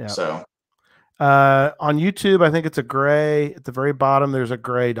 Yeah. So on YouTube, I think it's a gray at the very bottom. There's a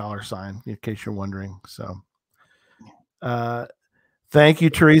gray $, in case you're wondering. So thank you,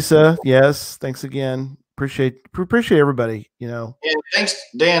 Teresa. Yes. Thanks again. Appreciate everybody, And thanks,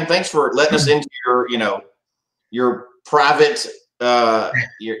 Dan. Thanks for letting us into your private,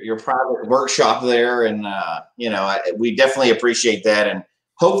 your private workshop there. And, we definitely appreciate that. And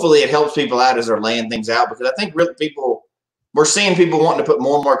hopefully it helps people out as they're laying things out, because I think really we're seeing people wanting to put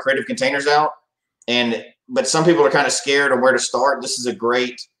more and more creative containers out. But some people are kind of scared on where to start. This is a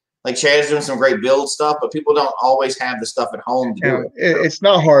great, like Chad's doing some great build stuff, but people don't always have the stuff at home to do it. It's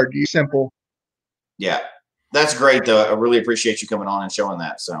not hard. It's simple. Yeah. That's great, though. I really appreciate you coming on and showing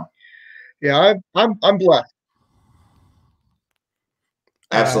that. So, yeah, I'm blessed.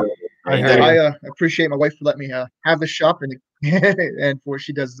 Absolutely. I appreciate my wife for letting me have the shop and for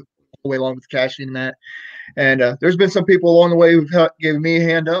she does all the way along with caching and that. And there's been some people along the way who've given me a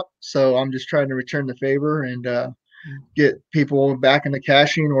hand up. So I'm just trying to return the favor and get people back into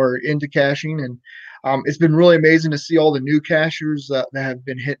caching or into caching. And it's been really amazing to see all the new cachers that have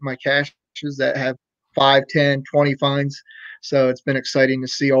been hitting my caches that have 5, 10, 20 finds. So it's been exciting to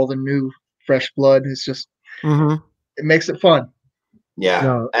see all the new fresh blood. It's just, it makes it fun. Yeah,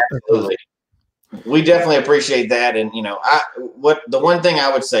 no, absolutely. We definitely appreciate that. And, you know, the one thing I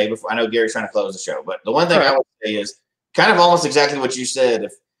would say before, I know Gary's trying to close the show, but the one thing I would say is kind of almost exactly what you said.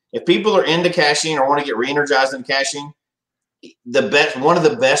 If people are into caching or want to get re-energized in caching, one of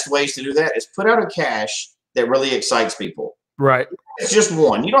the best ways to do that is put out a cache that really excites people. Right. It's just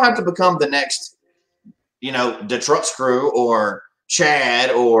one. You don't have to become the next, you know, the Trucks Crew or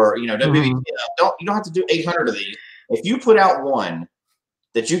Chad or, you know, WB. You don't have to do 800 of these. If you put out one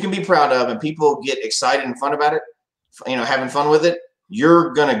that you can be proud of and people get excited and fun about it, you know, having fun with it,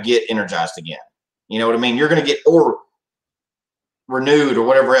 you're going to get energized again. You know what I mean? You're going to get or renewed or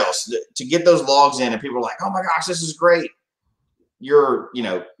whatever else to get those logs in and people are like, oh my gosh, this is great. Your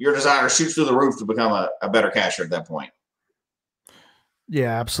desire shoots through the roof to become a better cacher at that point.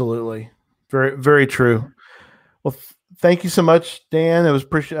 Yeah, absolutely. Very, very true. Well, thank you so much, Dan. It was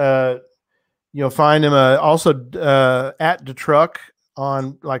find him also at the truck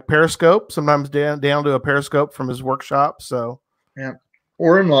on like Periscope, sometimes down to a Periscope from his workshop. So yeah,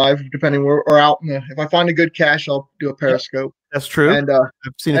 or in live, depending where or out. If I find a good cache, I'll do a Periscope. That's true. And I've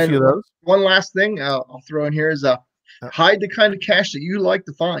seen a few of those. One last thing I'll throw in here is hide the kind of cache that you like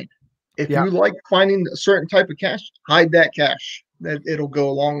to find. If you like finding a certain type of cache, hide that cache. That it'll go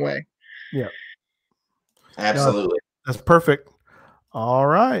a long way. Yeah, absolutely. That's perfect. All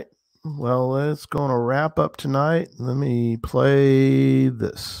right. Well, it's going to wrap up tonight. Let me play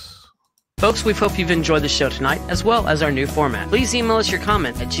this. Folks, we hope you've enjoyed the show tonight, as well as our new format. Please email us your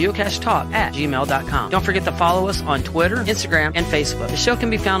comment at geocachetalk@gmail.com. Don't forget to follow us on Twitter, Instagram, and Facebook. The show can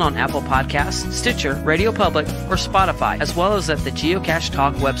be found on Apple Podcasts, Stitcher, Radio Public, or Spotify, as well as at the Geocache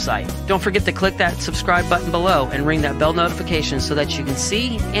Talk website. Don't forget to click that subscribe button below and ring that bell notification so that you can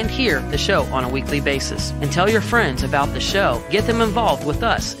see and hear the show on a weekly basis. And tell your friends about the show. Get them involved with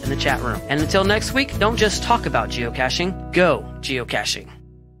us in the chat room. And until next week, don't just talk about geocaching, go geocaching.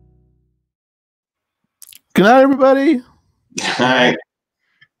 Good night, everybody. Good night.